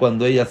Chai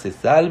cuando ella se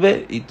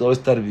salve y todo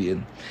estar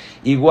bien.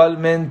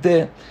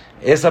 Igualmente,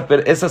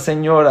 esa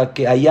señora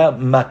que allá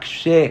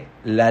Makshe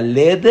la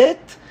Ledet,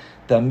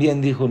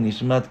 también dijo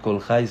Nishmat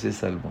Kol Chai, se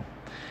salvó.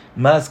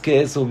 Más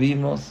que eso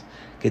vimos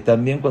que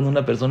también cuando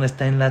una persona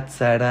está en la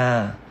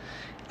tzara,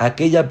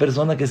 aquella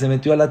persona que se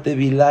metió a la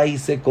tevilá y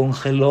se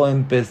congeló,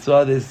 empezó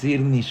a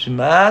decir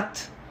Nishmat,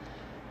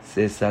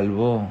 se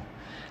salvó.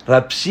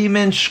 Rab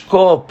Shimon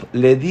Shkop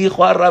le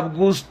dijo a Rab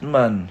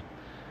Gustman,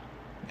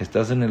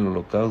 estás en el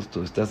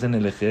holocausto, estás en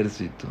el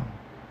ejército,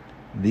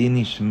 di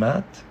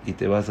Nishmat y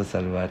te vas a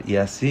salvar. Y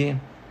así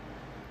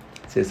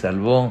se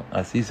salvó,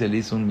 así se le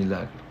hizo un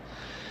milagro.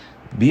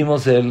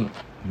 Vimos el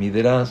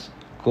Midrash,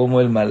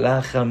 cómo el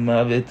Malach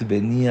HaMavet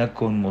venía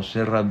con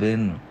Moshe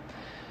Rabenu.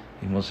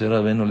 Y Moshe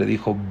Rabenu le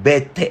dijo,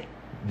 vete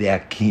de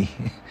aquí.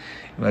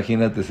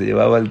 Imagínate, se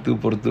llevaba el tú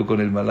por tú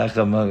con el Malach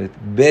HaMavet.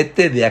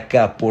 Vete de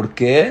acá. ¿Por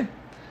qué?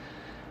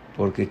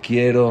 Porque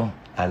quiero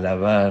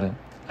alabar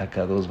a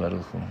Kadosh Baruj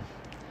Hu.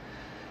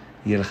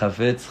 Y el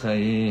Hafetz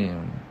Chaim,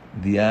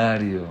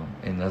 diario,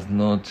 en las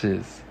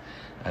noches,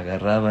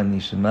 agarraba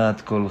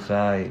Nishmat Kol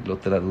Chai, lo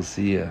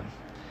traducía.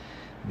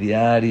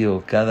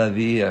 Diario, cada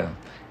día,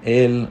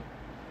 él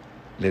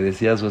le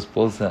decía a su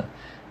esposa,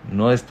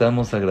 no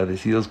estamos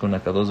agradecidos con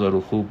Akadosh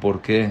Baruj Hu.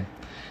 ¿Por qué?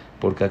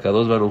 Porque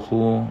Akadosh Baruj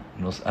Hu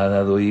nos ha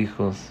dado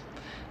hijos.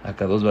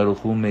 Akadosh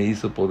Baruj Hu me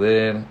hizo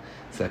poder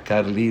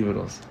sacar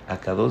libros.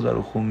 Akadosh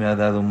Baruj Hu me ha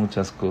dado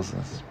muchas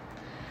cosas.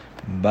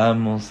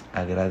 Vamos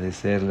a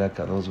agradecerle a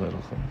Akadosh Baruj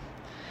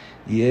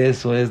Hu. Y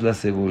eso es la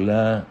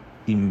Segula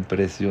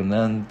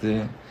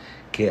impresionante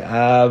que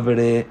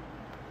abre,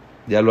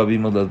 ya lo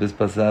vimos las veces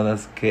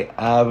pasadas, que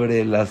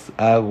abre las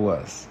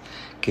aguas,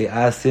 que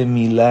hace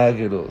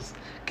milagros,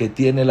 que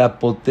tiene la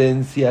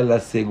potencia, la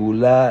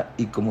Segula,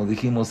 y como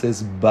dijimos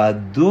es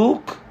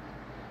Baduk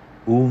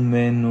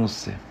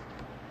Umenuse.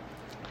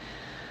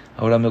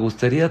 Ahora me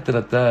gustaría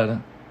tratar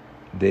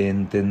de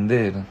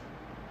entender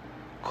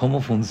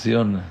cómo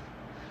funciona.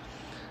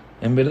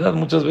 En verdad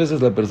muchas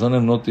veces la persona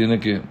no tiene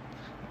que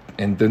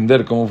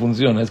entender cómo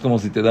funciona. Es como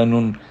si te dan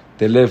un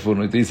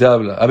teléfono y te dice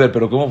habla, a ver,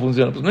 pero ¿cómo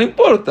funciona? Pues no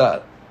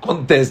importa,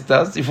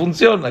 contestas y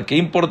funciona. ¿Qué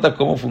importa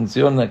cómo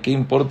funciona? ¿Qué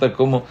importa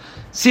cómo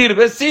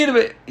sirve?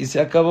 Sirve y se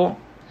acabó.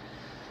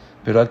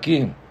 Pero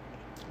aquí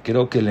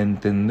creo que el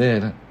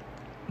entender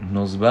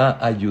nos va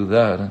a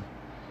ayudar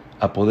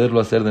a poderlo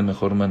hacer de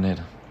mejor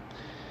manera.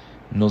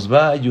 Nos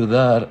va a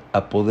ayudar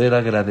a poder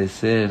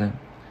agradecer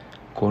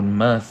con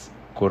más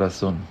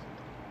corazón.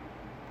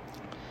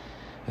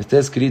 Está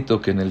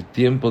escrito que en el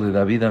tiempo de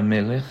David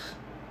Amelech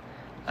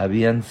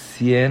habían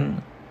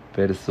 100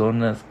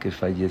 personas que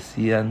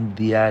fallecían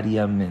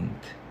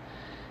diariamente.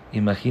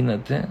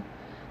 Imagínate,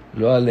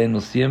 lo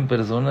aleno, 100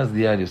 personas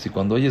diarios. Y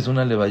cuando oyes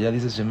una levaya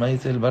dice Shema,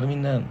 dice el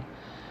Barminan.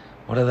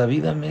 Ahora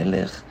David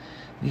Amelech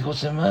dijo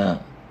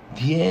Shema,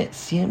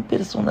 100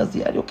 personas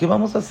diarios, ¿qué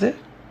vamos a hacer?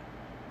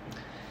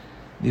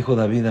 Dijo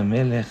David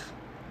Amelech,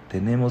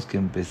 tenemos que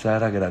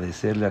empezar a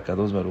agradecerle a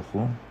Kadosh Baruj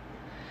Hu,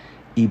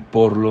 y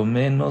por lo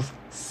menos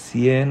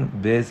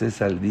 100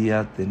 veces al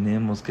día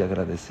tenemos que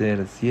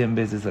agradecer, 100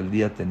 veces al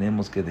día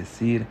tenemos que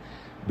decir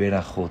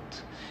Berajot.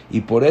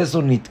 Y por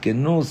eso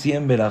Nitkenu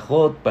 100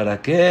 Berajot,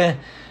 ¿para qué?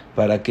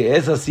 Para que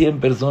esas 100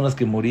 personas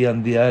que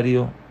morían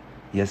diario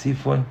Y así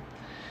fue.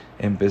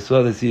 Empezó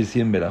a decir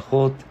 100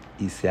 verajot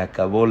y se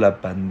acabó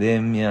la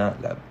pandemia,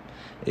 la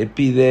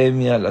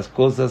epidemia, las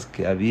cosas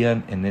que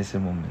habían en ese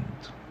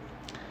momento.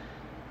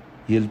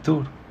 Y el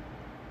Tur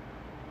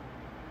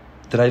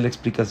trae la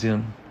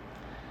explicación.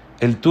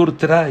 El Tur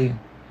trae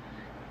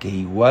que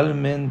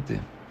igualmente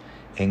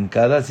en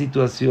cada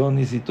situación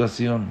y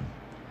situación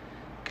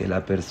que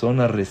la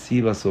persona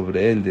reciba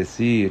sobre él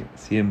decir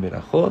 100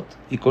 verajot,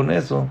 y con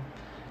eso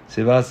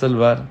se va a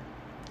salvar.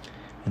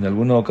 En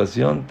alguna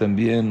ocasión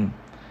también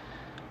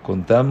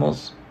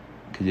contamos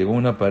que llegó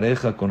una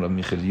pareja con la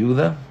Mijel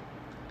Yuda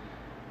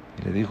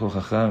y le dijo: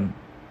 Jajam,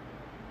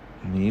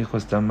 mi hijo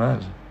está mal.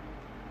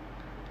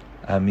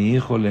 A mi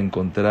hijo le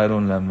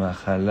encontraron la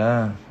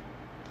majalá,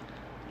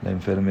 la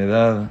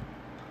enfermedad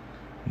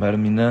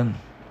Barminan.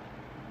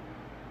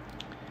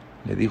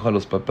 Le dijo a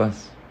los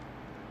papás: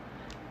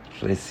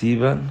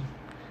 reciban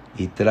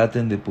y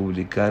traten de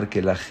publicar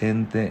que la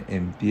gente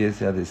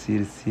empiece a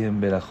decir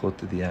 100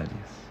 verajot diarias.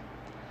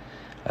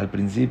 Al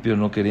principio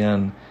no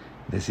querían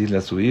decirle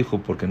a su hijo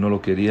porque no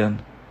lo querían,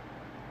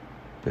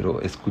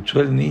 pero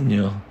escuchó el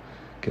niño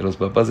que los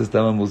papás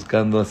estaban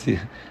buscando así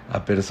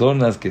a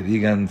personas que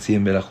digan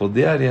 100 verajot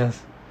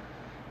diarias,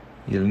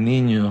 y el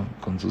niño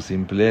con su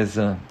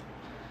simpleza,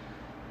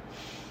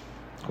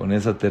 con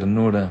esa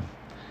ternura,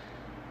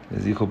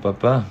 les dijo: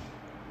 papá,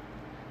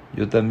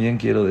 yo también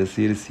quiero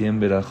decir 100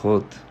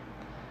 verajot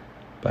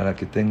para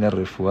que tenga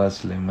refuá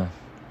shlema.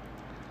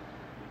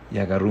 Y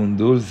agarró un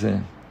dulce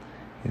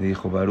y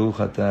dijo: Baruch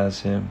atah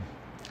Hashem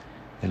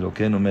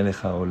Elokeinu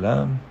melech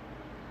haolam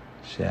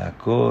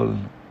sheakol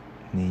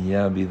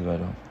niyah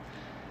bidvaro.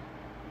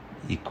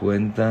 Y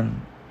cuentan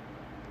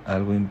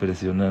algo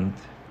impresionante,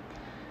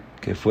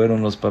 que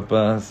fueron los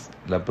papás,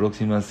 la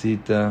próxima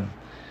cita,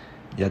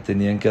 ya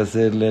tenían que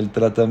hacerle el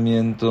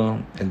tratamiento,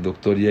 el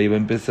doctor ya iba a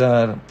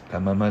empezar, la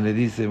mamá le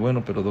dice: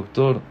 bueno, pero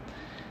doctor,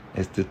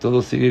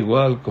 todo sigue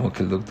igual. Como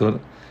que el doctor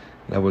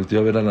la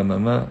volteó a ver a la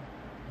mamá,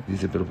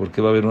 dice: pero ¿por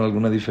qué va a haber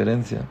alguna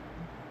diferencia?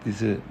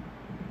 Dice: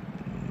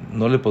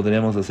 ¿no le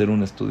podríamos hacer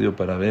un estudio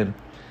para ver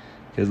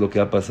qué es lo que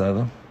ha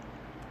pasado?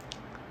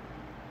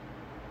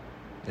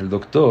 El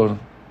doctor,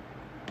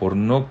 por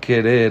no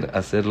querer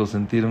hacerlo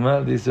sentir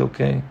mal, dice: ok,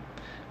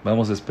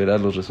 vamos a esperar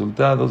los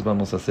resultados,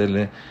 vamos a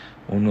hacerle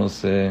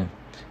unos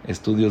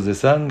estudios de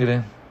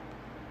sangre.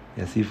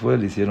 Y así fue,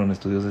 le hicieron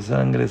estudios de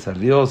sangre,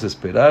 salió, se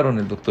esperaron,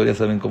 el doctor, ya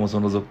saben cómo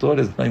son los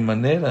doctores, no hay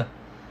manera.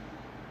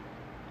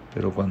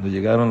 Pero cuando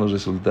llegaron los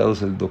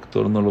resultados, el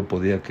doctor no lo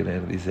podía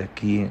creer. Dice: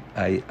 aquí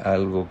hay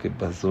algo que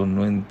pasó,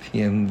 no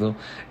entiendo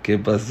qué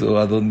pasó,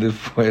 a dónde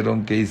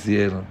fueron, qué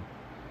hicieron.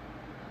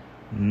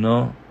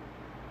 No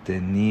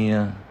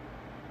tenía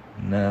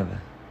nada,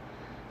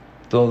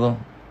 todo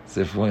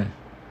se fue.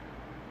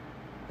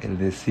 El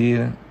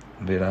decir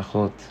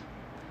verajot,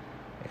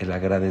 el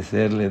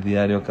agradecerle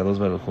diario a Kadosh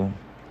Baruj Hu.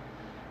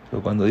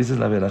 Pero cuando dices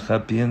la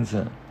verajá,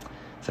 piensa,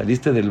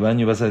 saliste del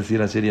baño y vas a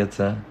decir Asher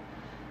Yatzah,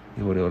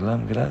 y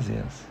Boreolam,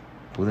 gracias,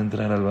 pude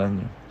entrar al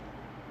baño.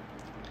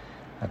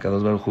 A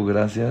Kadosh Baruj Hu,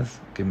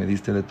 gracias que me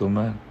diste de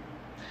tomar.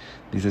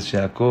 Dices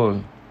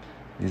Sheakol,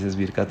 dices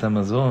Birkat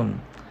Hamazon.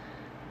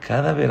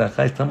 Cada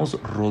verajá,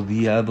 estamos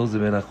rodeados de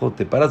verajot.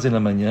 Te paras en la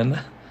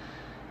mañana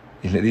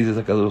y le dices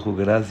a Kadosh Baruj Hu: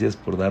 gracias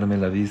por darme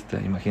la vista.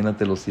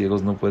 Imagínate, los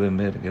ciegos no pueden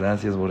ver.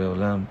 Gracias,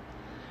 Boreolam.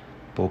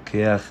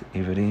 Pokeach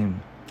Ivrim.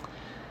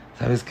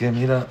 ¿Sabes qué?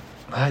 Mira,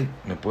 ay,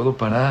 me puedo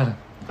parar.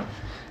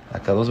 A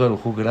Kadosh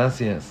Baruj Hu,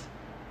 gracias.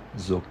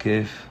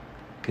 Zokef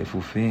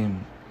Kefufim.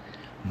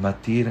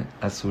 Matir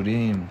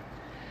Asurim.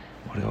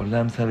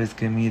 Boreolam, ¿sabes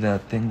qué? Mira,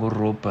 tengo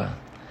ropa.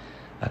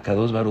 A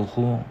Kadosh Baruj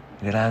Hu,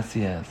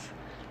 gracias.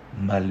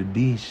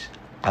 Malbish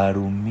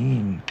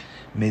Arumim.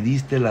 Me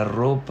diste la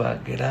ropa.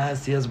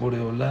 Gracias,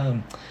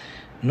 Boreolam.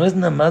 No es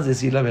nada más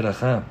decir la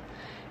verajá,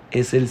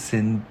 es el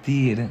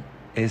sentir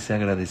ese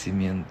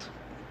agradecimiento.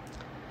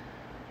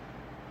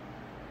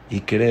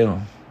 Y creo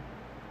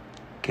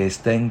que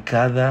está en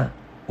cada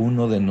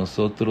uno de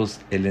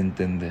nosotros el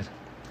entender.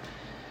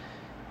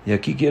 Y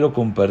aquí quiero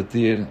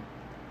compartir,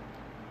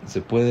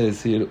 se puede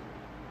decir,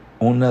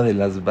 una de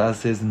las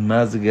bases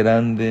más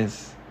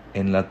grandes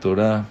en la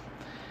Torá,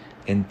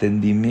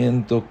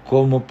 entendimiento,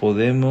 cómo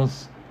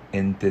podemos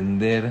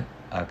entender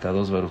a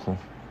Kadosh Baruj Hu.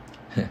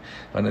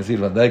 Van a decir,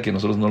 ¿verdad?, que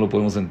nosotros no lo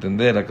podemos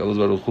entender. A Kadosh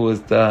Baruj Hu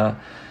está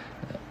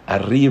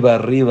arriba,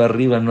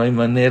 no hay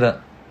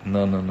manera.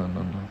 No.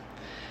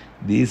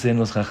 Dicen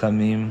los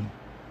Jajamim,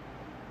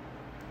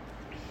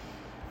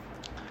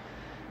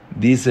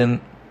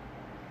 dicen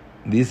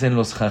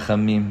los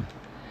Jajamim,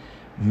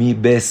 mi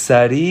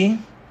besari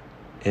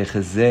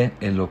ejze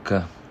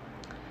eloka.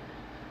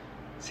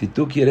 Si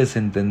tú quieres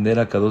entender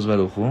a Kadosh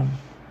Baruj Hu,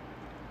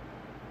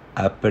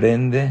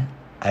 aprende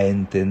a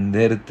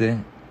entenderte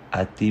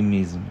a ti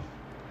mismo.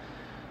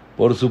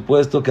 Por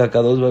supuesto que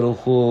Kadosh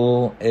Baruj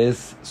Hu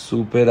es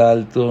súper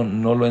alto,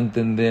 no lo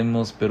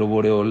entendemos, pero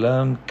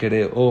Boreolam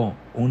creó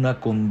una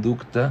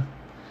conducta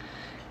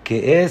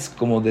que es,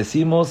 como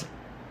decimos,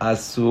 a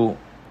su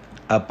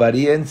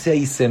apariencia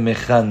y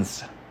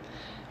semejanza.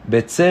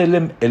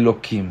 Betzelem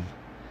Elokim.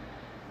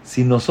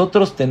 Si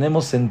nosotros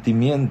tenemos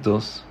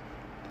sentimientos,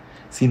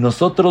 si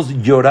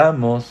nosotros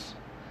lloramos,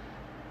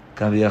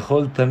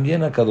 Kaviahol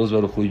también Akadosh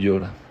Baruj Hu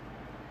llora.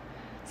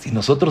 Si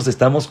nosotros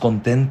estamos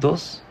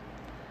contentos,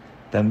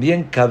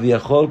 también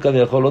Kaviahol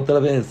otra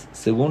vez,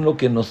 según lo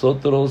que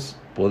nosotros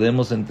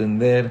podemos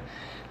entender,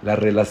 la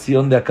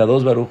relación de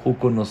Akadosh Baruj Hu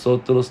con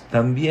nosotros,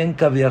 también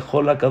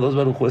Kaviahol Akadosh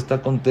Baruj Hu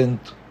está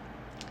contento.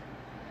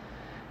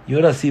 Y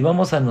ahora sí,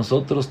 vamos a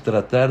nosotros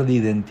tratar de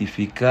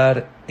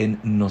identificar en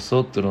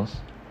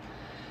nosotros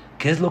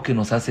qué es lo que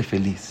nos hace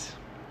feliz,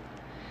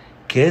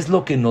 qué es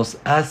lo que nos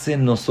hace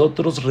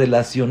nosotros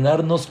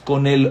relacionarnos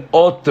con el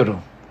otro.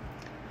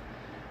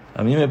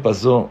 A mí me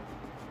pasó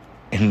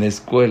en la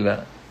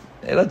escuela,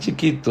 era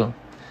chiquito,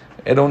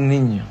 era un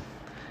niño,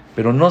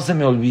 pero no se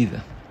me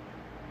olvida.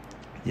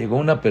 Llegó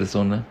una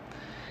persona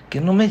que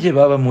no me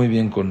llevaba muy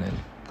bien con él,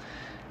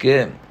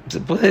 que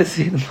se puede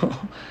decir,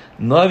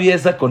 no había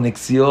esa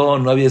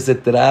conexión, no había ese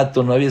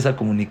trato, no había esa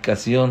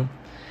comunicación.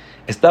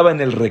 Estaba en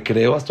el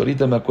recreo, hasta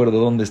ahorita me acuerdo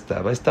dónde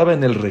estaba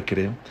en el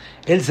recreo.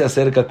 Él se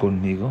acerca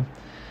conmigo,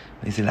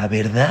 me dice, la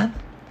verdad,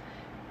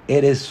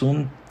 eres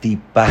un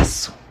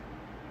tipazo.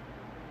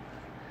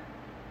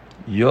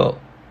 Yo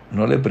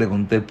no le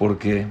pregunté por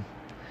qué,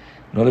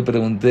 no le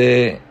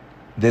pregunté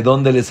de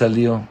dónde le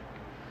salió,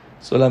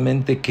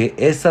 solamente que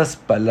esas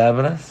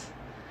palabras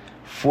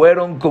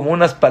fueron como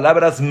unas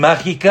palabras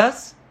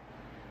mágicas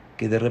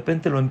que de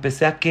repente lo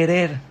empecé a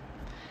querer,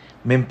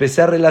 me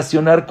empecé a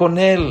relacionar con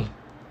él,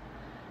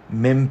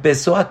 me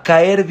empezó a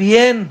caer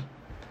bien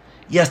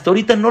y hasta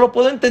ahorita no lo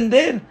puedo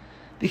entender.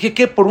 Dije,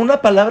 ¿qué? ¿Por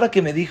una palabra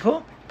que me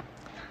dijo?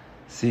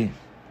 Sí,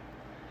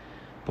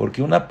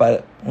 porque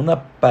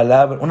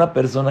una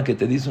persona que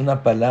te dice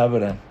una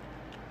palabra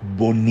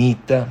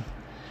bonita,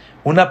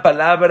 una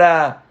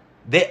palabra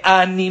de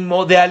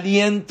ánimo, de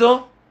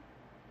aliento,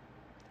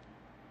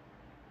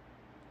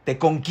 te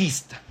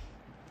conquista,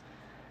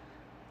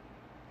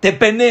 te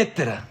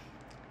penetra,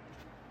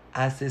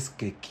 haces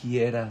que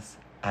quieras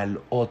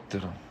al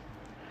otro.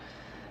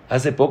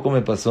 Hace poco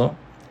me pasó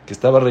que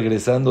estaba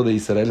regresando de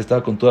Israel,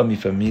 estaba con toda mi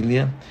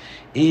familia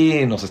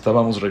y nos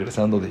estábamos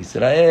regresando de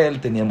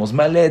Israel, teníamos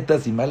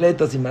maletas y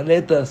maletas y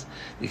maletas.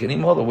 Dije, ni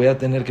modo, voy a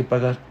tener que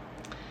pagar.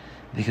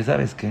 Dije,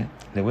 ¿sabes qué?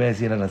 Le voy a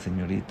decir a la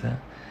señorita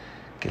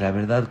que la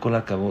verdad, Kol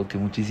Hakavod, que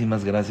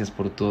muchísimas gracias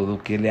por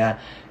todo, que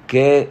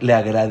le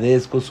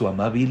agradezco su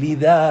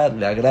amabilidad,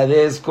 le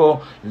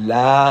agradezco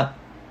la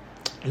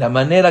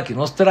manera que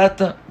nos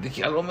trata.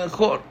 Dije, a lo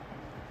mejor.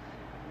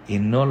 Y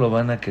no lo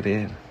van a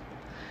creer.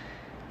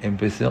 Le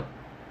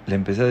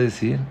empecé a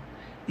decir,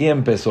 y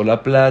empezó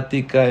la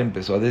plática,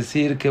 empezó a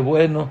decir que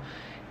bueno,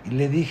 y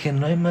le dije,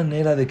 no hay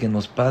manera de que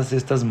nos pase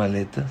estas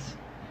maletas.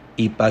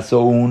 Y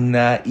pasó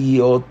una y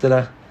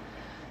otra.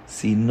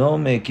 Si no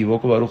me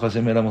equivoco, Baruch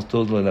Hashem, éramos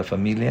todos lo de la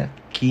familia,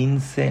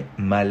 15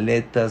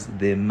 maletas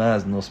de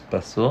más nos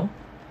pasó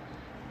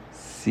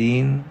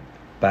sin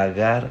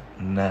pagar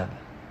nada.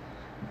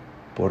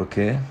 ¿Por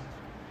qué?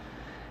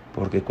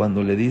 Porque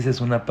cuando le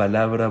dices una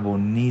palabra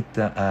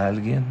bonita a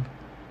alguien,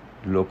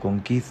 lo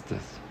conquistas.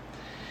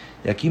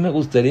 Y aquí me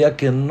gustaría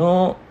que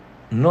no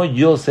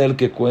yo sea el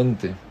que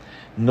cuente,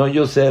 no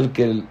yo sea el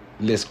que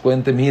les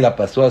cuente, mira,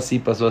 pasó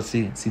así,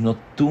 sino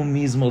tú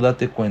mismo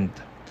date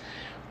cuenta.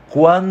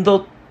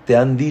 Cuando te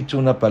han dicho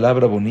una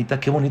palabra bonita,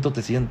 qué bonito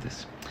te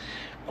sientes.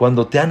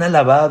 Cuando te han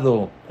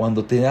alabado,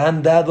 cuando te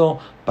han dado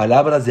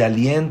palabras de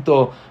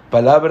aliento,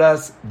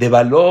 palabras de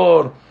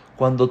valor,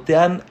 cuando te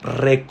han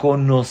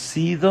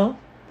reconocido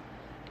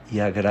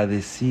y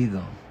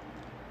agradecido,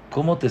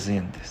 ¿cómo te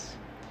sientes?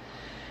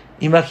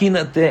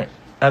 Imagínate,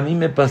 a mí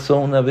me pasó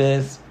una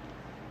vez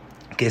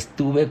que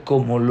estuve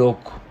como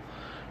loco.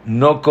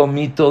 No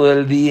comí todo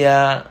el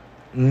día,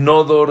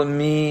 no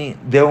dormí,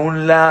 de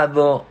un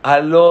lado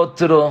al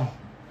otro.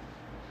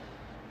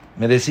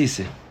 Me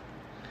deshice.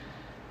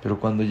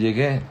 Pero cuando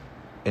llegué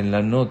en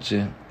la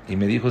noche y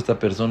me dijo esta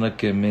persona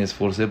que me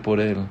esforcé por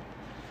él,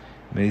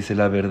 me dice,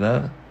 la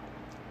verdad,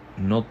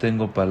 no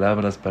tengo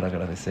palabras para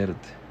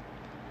agradecerte.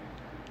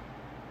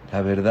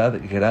 La verdad,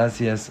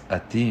 gracias a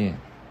ti.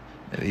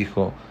 Me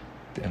dijo,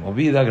 tengo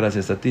vida,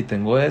 gracias a ti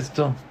tengo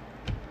esto.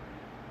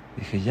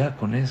 Dije, ya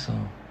con eso.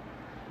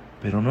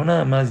 Pero no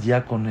nada más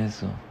ya con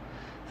eso.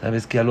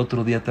 ¿Sabes qué? Al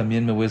otro día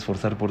también me voy a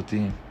esforzar por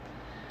ti.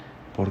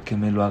 Porque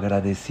me lo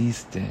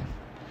agradeciste.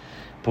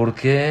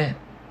 Porque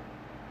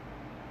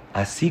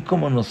así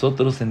como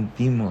nosotros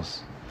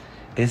sentimos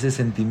ese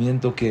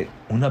sentimiento que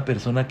una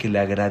persona que le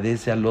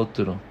agradece al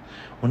otro,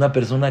 una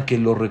persona que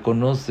lo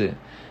reconoce,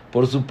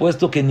 por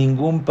supuesto que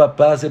ningún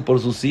papá hace por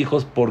sus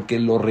hijos porque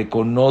lo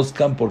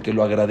reconozcan, porque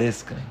lo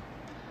agradezcan.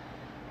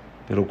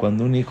 Pero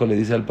cuando un hijo le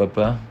dice al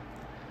papá,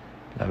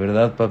 la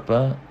verdad,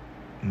 papá,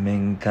 me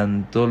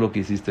encantó lo que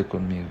hiciste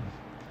conmigo.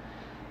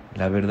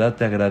 La verdad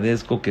te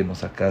agradezco que nos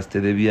sacaste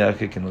de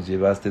viaje, que nos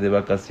llevaste de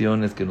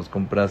vacaciones, que nos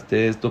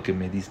compraste esto, que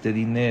me diste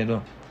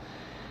dinero.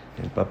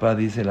 El papá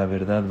dice, la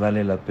verdad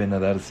vale la pena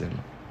dárselo.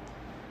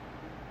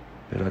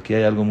 Pero aquí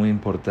hay algo muy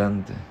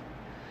importante.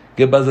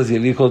 ¿Qué pasa si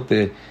el hijo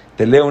te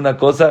lee una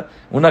cosa,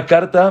 una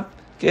carta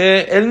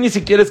que él ni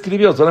siquiera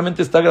escribió,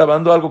 solamente está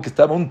grabando algo que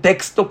estaba, un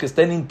texto que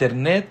está en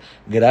internet.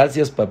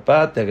 Gracias,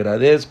 papá, te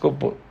agradezco.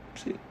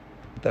 Sí,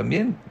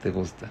 también te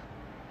gusta.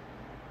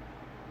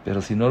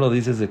 Pero si no lo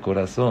dices de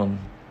corazón,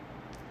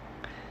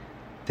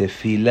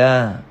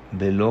 tefilá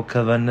velo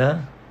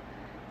kavaná,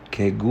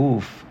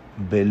 keguf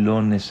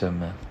velo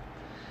neshama.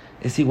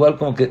 Es igual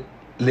como que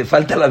le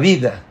falta la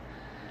vida,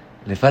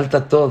 le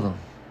falta todo.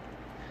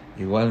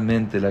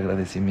 Igualmente el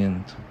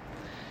agradecimiento.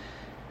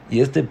 Y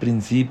este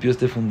principio,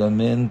 este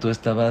fundamento,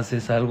 esta base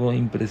es algo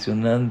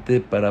impresionante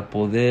para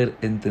poder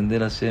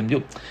entender a Hashem.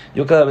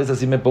 Yo cada vez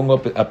así me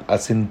pongo a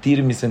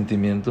sentir mis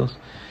sentimientos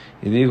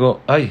y digo,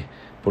 ay,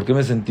 ¿por qué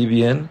me sentí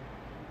bien?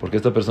 Porque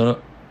esta persona,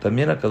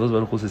 también Akadosh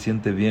Baruj Hu se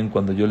siente bien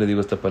cuando yo le digo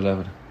esta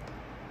palabra.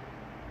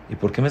 ¿Y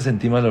por qué me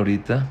sentí mal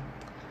ahorita?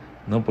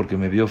 No, porque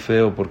me vio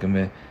feo, porque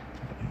me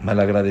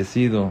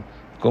malagradecido,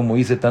 cómo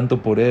hice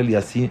tanto por él y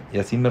así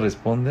me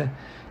responde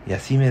y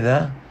así me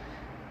da.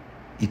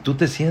 Y tú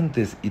te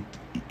sientes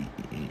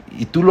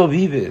y tú lo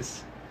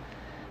vives.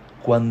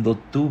 Cuando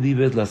tú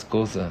vives las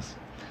cosas,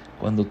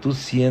 cuando tú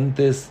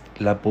sientes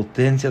la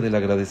potencia del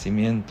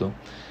agradecimiento.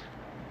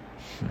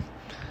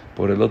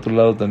 Por el otro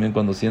lado también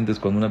cuando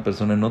una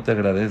persona no te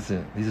agradece,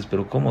 dices,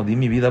 pero ¿cómo? Di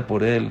mi vida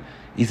por él,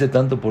 hice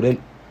tanto por él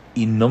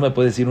y no me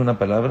puede decir una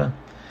palabra,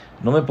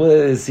 no me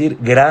puede decir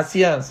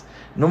gracias,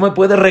 no me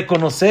puede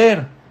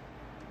reconocer.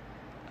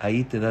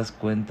 Ahí te das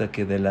cuenta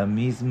que de la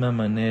misma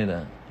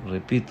manera,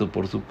 repito,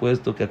 por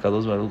supuesto que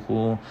Akadosh Baruj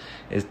Hu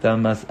está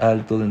más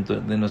alto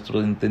de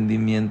nuestro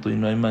entendimiento y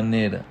no hay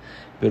manera,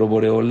 pero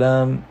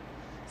Boreolam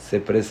se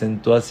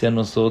presentó hacia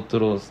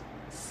nosotros,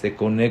 se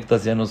conecta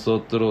hacia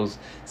nosotros,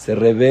 se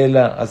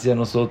revela hacia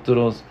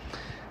nosotros,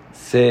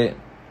 se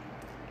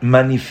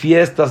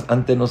manifiesta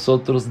ante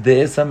nosotros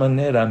de esa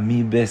manera.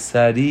 Mi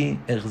besari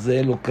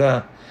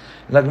erzeloka.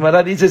 La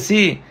Gemara dice,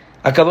 sí,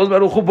 Akadosh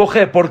Baruj Hu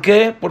bojé. ¿Por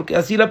qué? Porque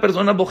así la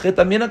persona bojé,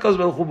 también Akadosh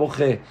Baruj Hu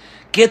bojé.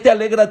 ¿Qué te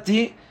alegra a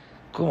ti?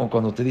 ¿Cómo?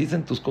 Cuando te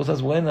dicen tus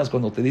cosas buenas,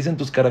 cuando te dicen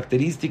tus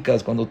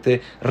características, cuando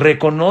te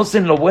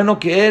reconocen lo bueno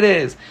que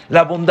eres,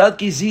 la bondad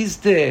que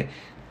hiciste.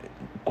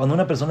 Cuando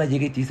una persona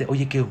llega y te dice,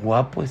 oye, qué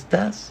guapo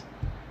estás,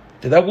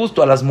 te da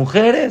gusto. A las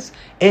mujeres,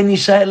 en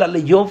Ishael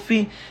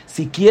Aleyofi,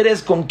 si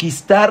quieres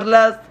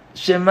conquistarlas,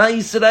 Shema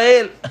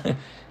Israel,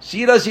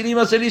 Shira Shirim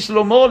Asel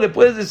Shlomo, le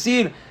puedes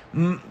decir,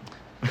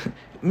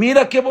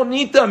 mira qué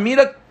bonita,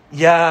 mira,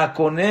 ya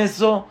con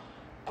eso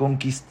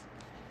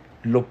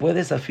lo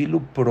puedes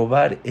afilu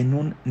probar en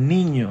un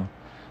niño.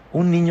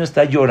 Un niño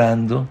está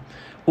llorando,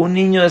 un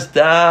niño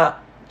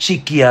está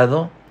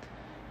chiqueado,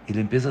 y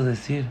le empiezas a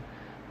decir,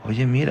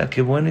 oye, mira,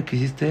 qué bueno que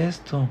hiciste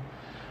esto.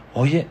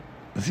 Oye,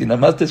 si nada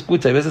más te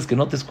escucha, hay veces que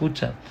no te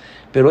escucha,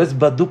 pero es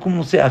Badukum,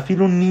 no sé,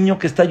 afila un niño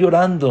que está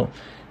llorando,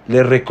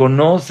 le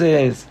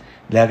reconoces,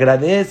 le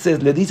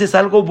agradeces, le dices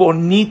algo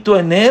bonito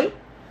en él,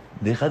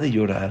 deja de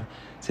llorar,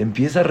 se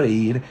empieza a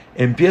reír,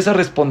 empieza a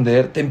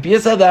responder, te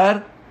empieza a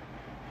dar.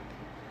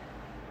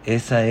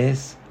 Esa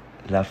es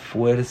la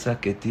fuerza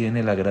que tiene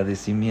el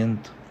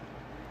agradecimiento.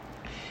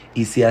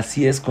 Y si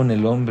así es con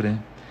el hombre,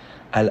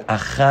 al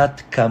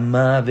ajat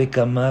kama ve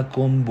kama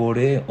con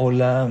bore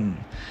olam,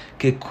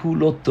 que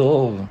kulo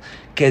tov,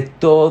 que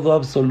todo,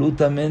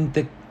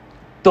 absolutamente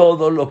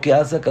todo lo que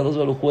hace Akadosh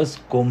Baruj Hu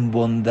es con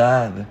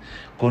bondad,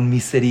 con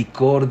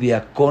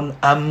misericordia, con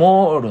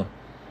amor,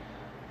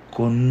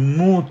 con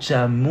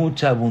mucha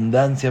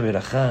abundancia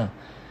verajá.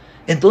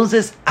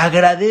 Entonces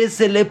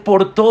agradécele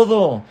por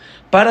todo.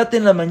 Párate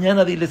en la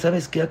mañana, dile,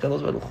 ¿sabes qué,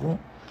 Akadosh Baruj Hu?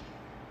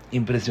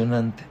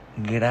 Impresionante,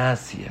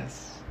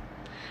 gracias.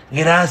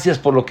 Gracias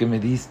por lo que me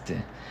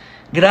diste.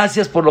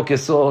 Gracias por lo que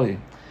soy.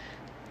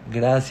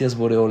 Gracias,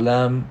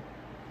 Boreolam,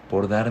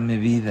 por darme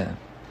vida.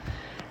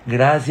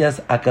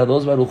 Gracias a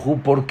Akadosh Baruj Hu,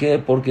 ¿por qué?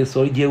 Porque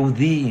soy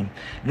Yehudí.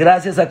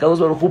 Gracias a Akadosh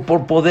Baruj Hu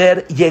por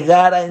poder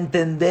llegar a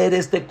entender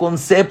este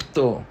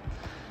concepto.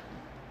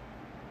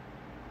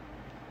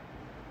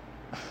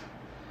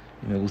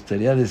 Y me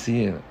gustaría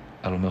decir,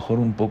 a lo mejor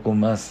un poco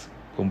más,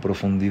 con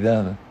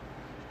profundidad,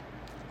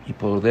 y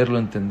poderlo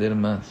entender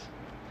más,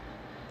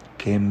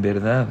 que en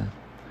verdad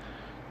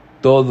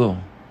todo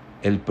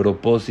el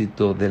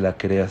propósito de la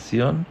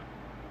creación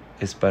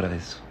es para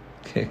eso.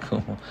 Que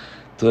como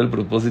todo el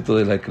propósito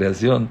de la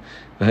creación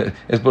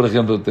es, por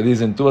ejemplo, te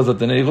dicen, tú vas a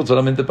tener hijos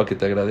solamente para que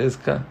te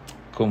agradezca.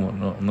 ¿Cómo?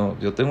 No,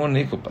 yo tengo un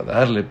hijo para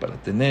darle, para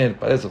tener,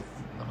 para eso,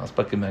 nada más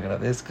para que me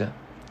agradezca.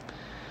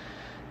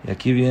 Y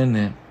aquí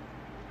viene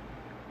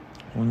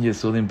un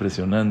yesod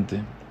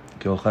impresionante,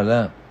 que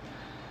ojalá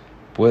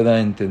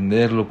pueda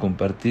entenderlo,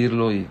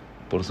 compartirlo y,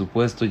 por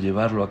supuesto,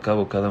 llevarlo a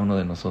cabo cada uno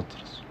de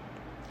nosotros.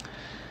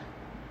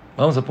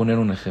 Vamos a poner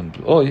un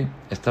ejemplo. Hoy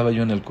estaba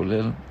yo en el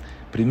colel,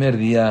 primer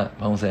día,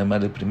 vamos a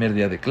llamarle primer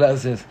día de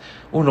clases.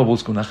 Uno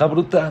busca una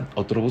jabruta,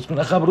 otro busca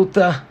una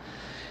jabruta.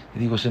 Y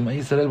digo, Shema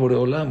Israel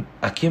Boreolam,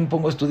 ¿a quién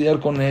pongo a estudiar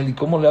con él? ¿Y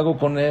cómo le hago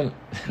con él?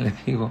 Le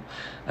digo,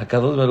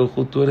 Akadosh Baruj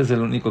Hu, tú eres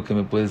el único que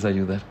me puedes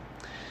ayudar.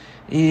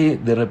 Y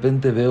de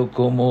repente veo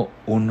como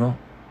uno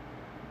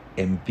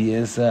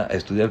empieza a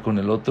estudiar con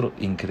el otro,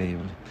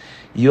 increíble.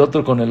 Y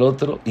otro con el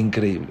otro,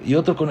 increíble. Y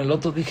otro con el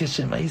otro, dije,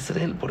 Shema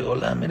Israel,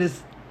 Boreolam,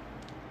 eres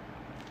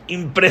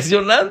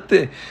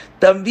impresionante.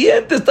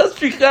 También te estás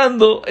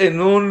fijando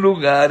en un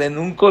lugar, en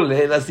un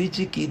colel así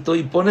chiquito,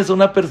 y pones a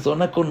una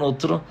persona con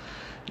otro.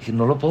 Dije,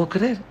 no lo puedo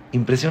creer,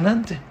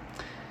 impresionante.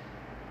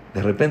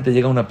 De repente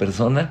llega una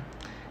persona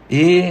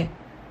y,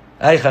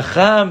 ay,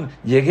 jajam,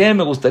 llegué,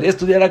 me gustaría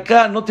estudiar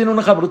acá, ¿no tiene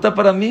una jabruta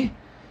para mí?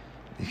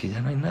 Dije,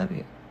 ya no hay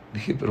nadie.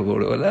 Dije, pero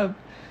Boreolam,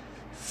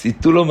 si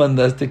tú lo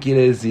mandaste,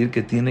 quiere decir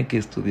que tiene que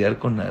estudiar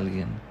con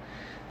alguien.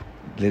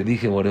 Le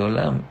dije,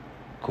 Boreolam,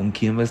 ¿con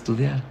quién va a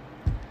estudiar?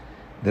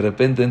 De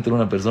repente entra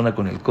una persona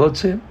con el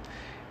coche,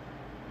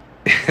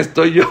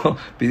 estoy yo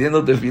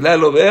pidiéndote tefilá,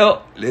 lo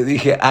veo, le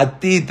dije, a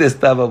ti te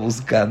estaba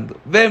buscando,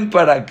 ven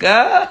para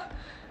acá,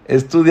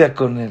 estudia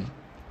con él.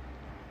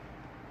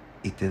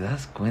 Y te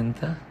das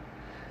cuenta,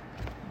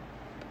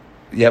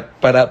 ya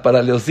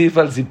para Leosif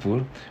al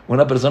Sipur,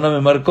 una persona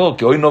me marcó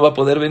que hoy no va a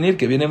poder venir,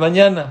 que viene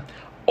mañana.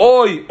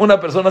 Hoy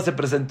una persona se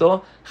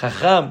presentó,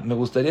 jajam, me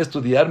gustaría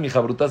estudiar, mi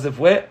jabruta se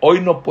fue,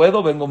 hoy no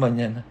puedo, vengo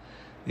mañana.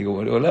 Digo,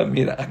 bueno, hola,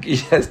 mira, aquí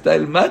ya está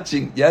el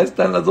matching, ya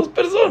están las dos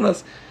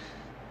personas.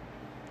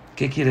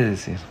 ¿Qué quiere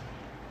decir?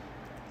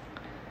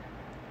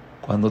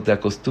 Cuando te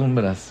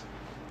acostumbras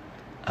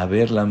a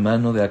ver la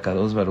mano de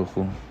Akadosh Baruj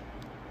Hu,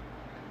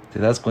 te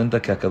das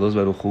cuenta que Akadosh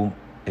Baruj Hu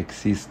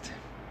existe.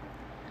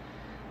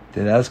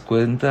 Te das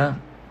cuenta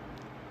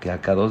que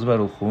Akadosh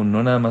Baruj Hu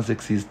no nada más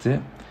existe,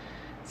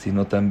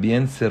 sino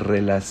también se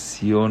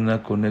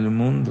relaciona con el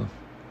mundo.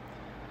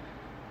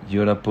 Y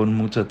ahora pon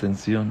mucha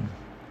atención.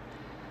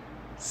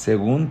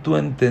 Según tu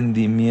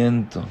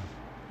entendimiento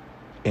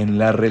en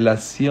la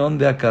relación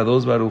de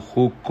Akadosh Baruj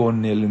Hu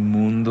con el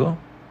mundo,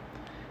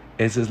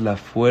 esa es la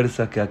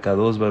fuerza que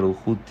Akadosh Baruj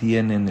Hu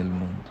tiene en el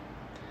mundo.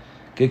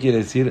 ¿Qué quiere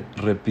decir?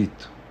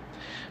 Repito.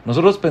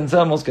 Nosotros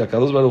pensamos que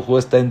Akadosh Baruj Hu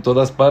está en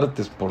todas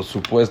partes, por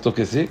supuesto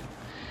que sí,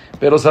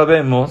 pero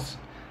sabemos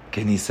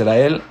que en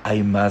Israel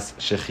hay más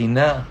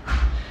Shejinah.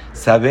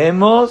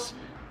 Sabemos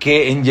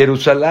que en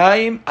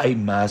Jerusalén hay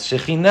más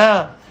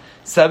Shejinah.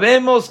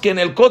 Sabemos que en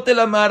el Kotel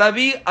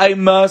HaMaaraví hay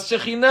más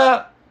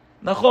Shejinah.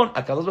 Najón,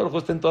 Akadosh Baruj Hu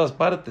está en todas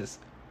partes,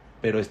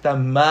 pero está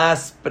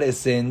más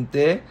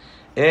presente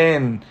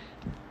en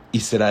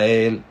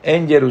Israel,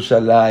 en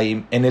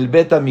Jerusalén, en el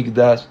Bet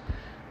HaMikdash.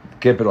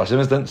 ¿Qué? Pero Hashem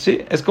está...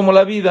 Sí, es como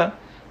la vida.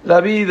 La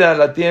vida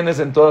la tienes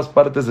en todas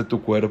partes de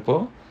tu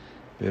cuerpo,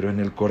 pero en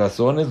el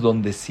corazón es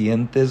donde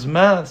sientes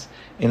más.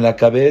 En la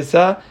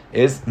cabeza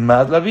es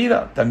más la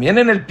vida. También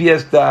en el pie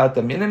está,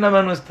 también en la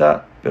mano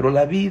está, pero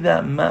la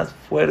vida más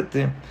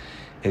fuerte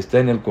está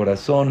en el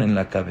corazón, en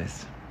la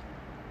cabeza.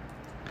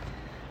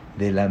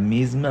 De la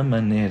misma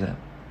manera,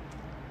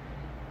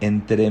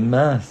 entre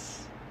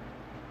más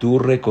tú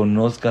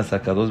reconozcas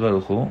a Kadosh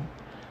Baruj Hu,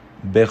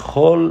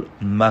 Bechol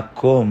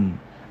Makom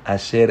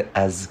Asher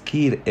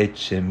Azkir et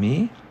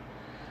Shemi,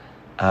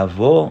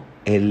 Avo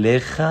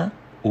Eleja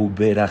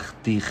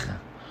Uberachtija.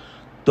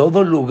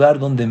 Todo lugar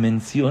donde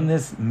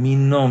menciones mi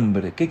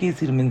nombre. ¿Qué quiere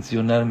decir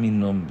mencionar mi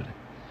nombre?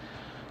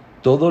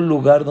 Todo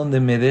lugar donde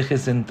me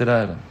dejes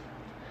entrar.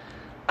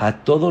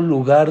 A todo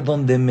lugar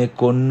donde me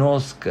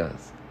conozcas.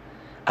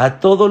 A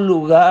todo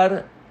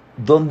lugar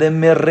donde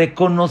me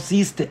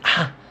reconociste.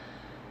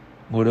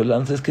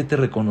 Boreolam, ¿sabes qué te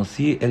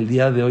reconocí el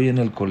día de hoy en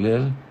el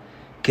Kolel?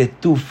 Que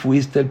tú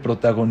fuiste el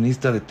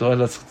protagonista de todas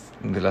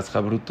las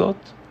Jabrutot.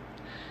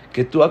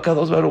 Que tú a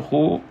Kadosh Baruj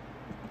Hu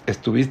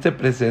estuviste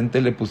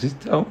presente, le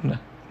pusiste a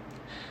una.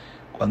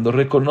 Cuando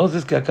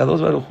reconoces que Akadosh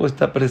Baruj Hu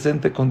está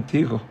presente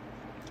contigo,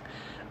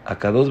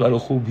 Akadosh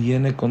Baruj Hu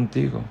viene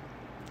contigo.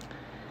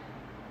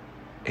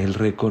 El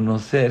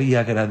reconocer y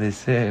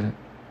agradecer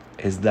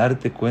es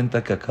darte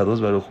cuenta que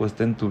Akadosh Baruj Hu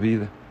está en tu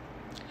vida.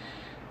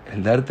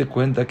 El darte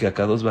cuenta que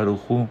Akadosh Baruj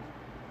Hu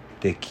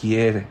te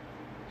quiere.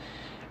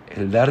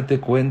 El darte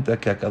cuenta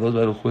que Akadosh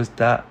Baruj Hu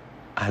está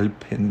al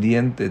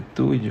pendiente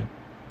tuyo.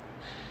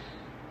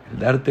 El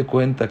darte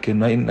cuenta que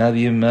no hay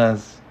nadie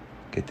más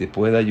que te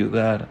pueda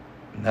ayudar,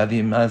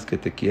 nadie más que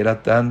te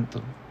quiera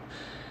tanto,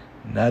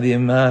 nadie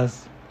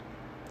más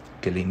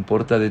que le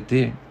importa de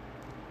ti,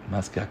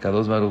 más que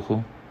Akadosh Baruj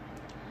Hu.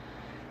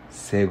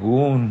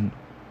 Según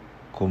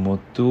como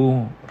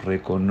tú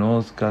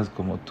reconozcas,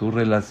 como tú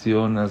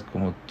relacionas,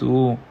 como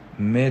tú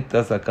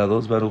metas a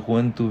Akadosh Baruj Hu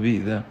en tu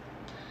vida,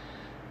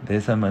 de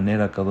esa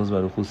manera Akadosh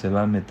Baruj Hu se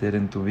va a meter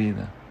en tu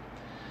vida.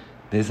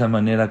 De esa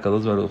manera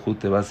Akadosh Baruj Hu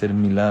te va a hacer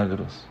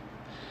milagros.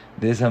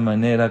 De esa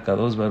manera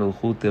Kadosh Baruj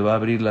Hu te va a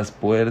abrir las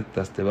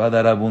puertas, te va a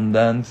dar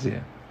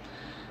abundancia.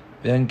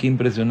 Vean qué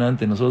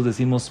impresionante. Nosotros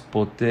decimos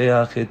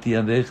potea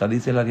getiadeja,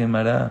 dice la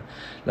Gemara.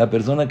 La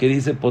persona que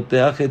dice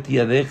potea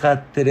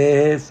getiadeja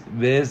 3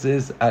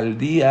 veces al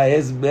día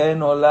es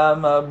ben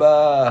olam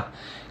haba.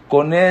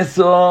 Con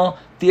eso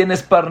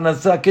tienes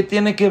parnasá. ¿Qué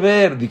tiene que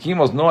ver?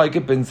 Dijimos, no, hay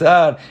que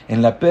pensar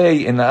en la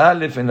Pei, en la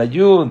Aleph, en la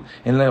Yud,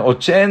 en la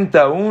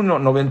 81,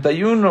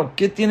 91.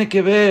 ¿Qué tiene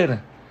que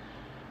ver?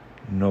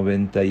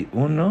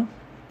 91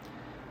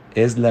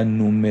 es la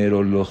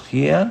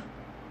numerología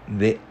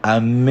de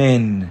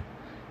amén.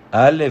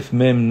 Aleph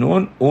Mem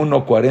Nun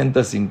 1,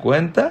 40,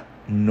 50,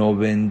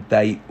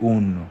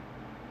 91.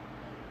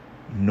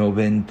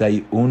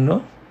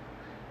 91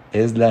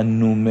 es la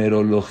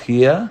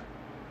numerología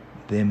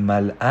de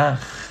Malach.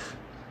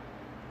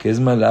 ¿Qué es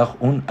Malach?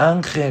 Un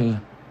ángel.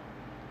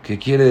 ¿Qué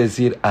quiere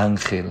decir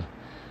ángel?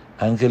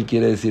 Ángel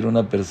quiere decir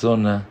una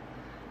persona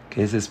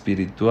que es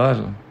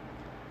espiritual,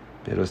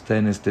 pero está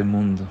en este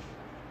mundo.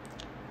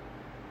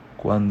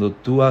 Cuando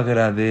tú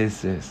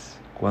agradeces,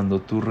 cuando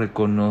tú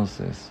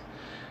reconoces,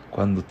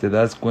 cuando te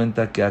das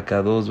cuenta que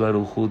Akadosh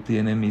Baruj Hu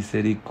tiene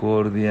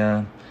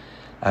misericordia,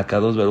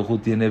 Akadosh Baruj Hu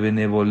tiene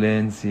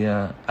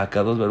benevolencia,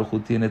 Akadosh Baruj Hu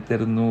tiene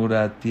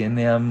ternura,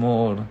 tiene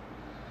amor,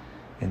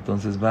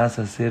 entonces vas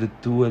a ser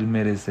tú el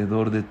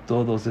merecedor de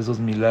todos esos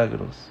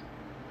milagros.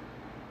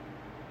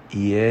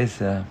 Y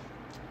esa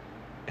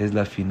es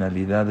la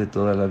finalidad de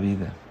toda la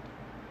vida.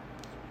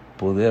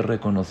 Poder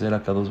reconocer a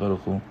Akadosh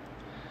Baruj Hu,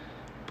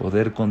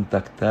 poder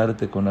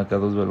contactarte con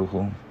Akadosh Baruj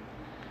Hu.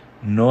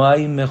 No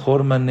hay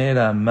mejor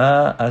manera.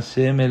 Ma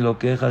Hashem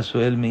Elokeja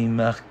Shoel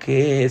Meimach.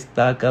 ¿Qué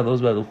está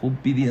Akadosh Baruj Hu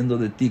pidiendo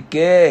de ti?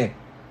 ¿Qué?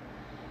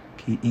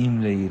 Ki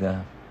im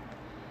leirá.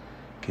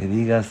 Que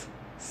digas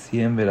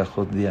 100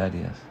 verajot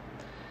diarias.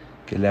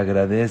 Que le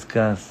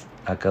agradezcas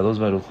a Akadosh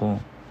Baruj Hu.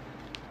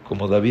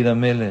 Como David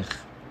Amelech.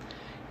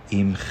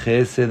 Im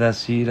chesed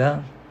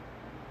ashira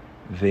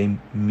veim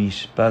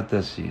mishpat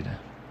ashira.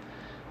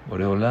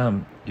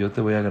 Boreolam, yo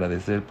te voy a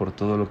agradecer por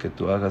todo lo que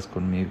tú hagas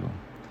conmigo.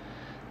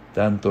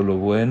 Tanto lo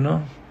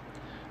bueno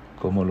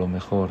como lo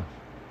mejor.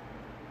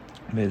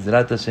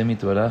 Bezrat Hashem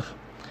Yitbaraj,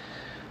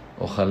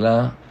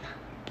 ojalá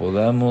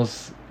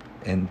podamos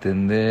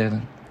entender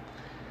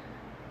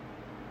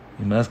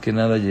y más que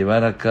nada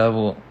llevar a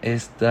cabo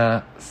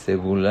esta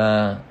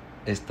Segula,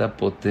 esta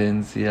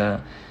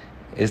potencia,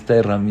 esta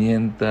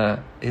herramienta,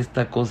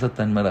 esta cosa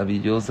tan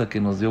maravillosa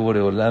que nos dio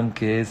Boreolam,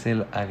 que es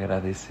el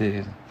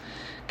agradecer,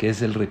 que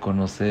es el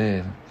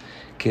reconocer,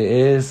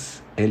 que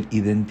es el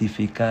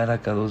identificar a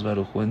Akadosh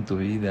Baruj Hu en tu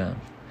vida.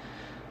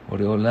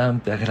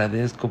 Boreolam, te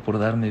agradezco por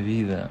darme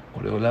vida.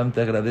 Boreolam,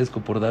 te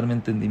agradezco por darme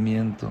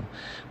entendimiento.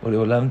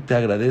 Boreolam, te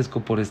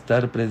agradezco por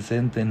estar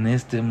presente en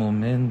este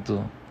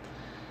momento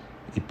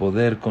y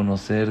poder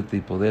conocerte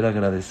y poder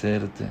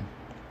agradecerte.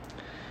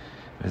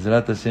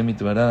 Bezrat Hashem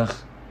Yitbaraj,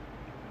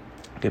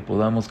 que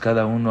podamos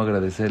cada uno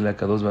agradecerle a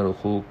Akadosh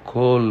Baruj Hu.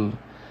 Kol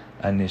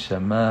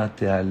aneshama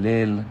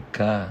tealel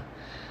ka.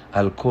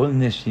 Al kol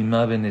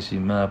neshima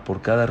beneshima,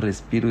 por cada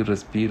respiro y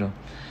respiro.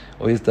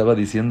 Hoy estaba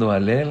diciendo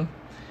alel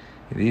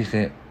y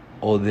dije,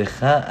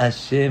 Odeja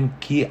Hashem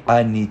ki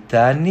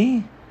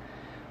anitani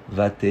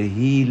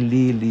vatehi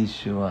li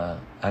lishua.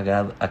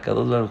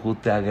 Akadosh Baruj Hu,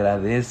 te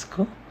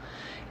agradezco,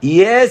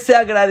 y ese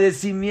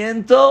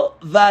agradecimiento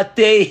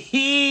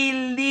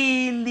vatehi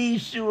li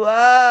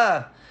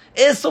lishua.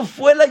 Eso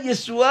fue la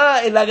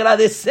Yeshua. El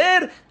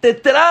agradecer te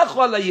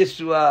trajo a la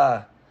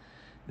Yeshua.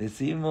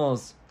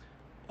 Decimos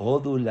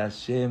Odul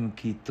Hashem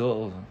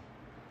Kitov.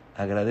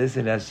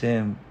 Agradecele a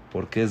Hashem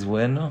porque es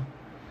bueno.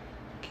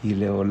 Ki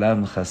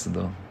leolam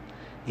hasdo.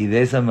 Y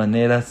de esa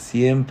manera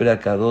siempre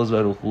Akadosh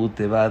Baruj Hu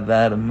te va a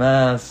dar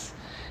más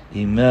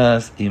y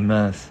más y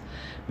más.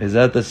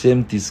 Bezrat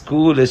Hashem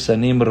tizku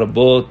leshanim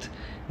rabot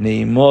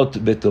neimot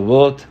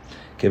betovot.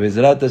 Que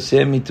Bezrat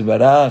Hashem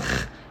Yitbaraj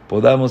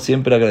podamos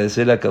siempre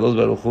agradecerle a Akadosh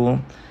Baruj Hu.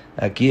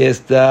 Aquí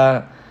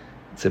está,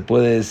 se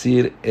puede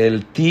decir,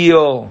 el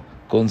tío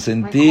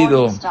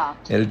consentido,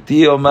 el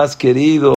tío más querido.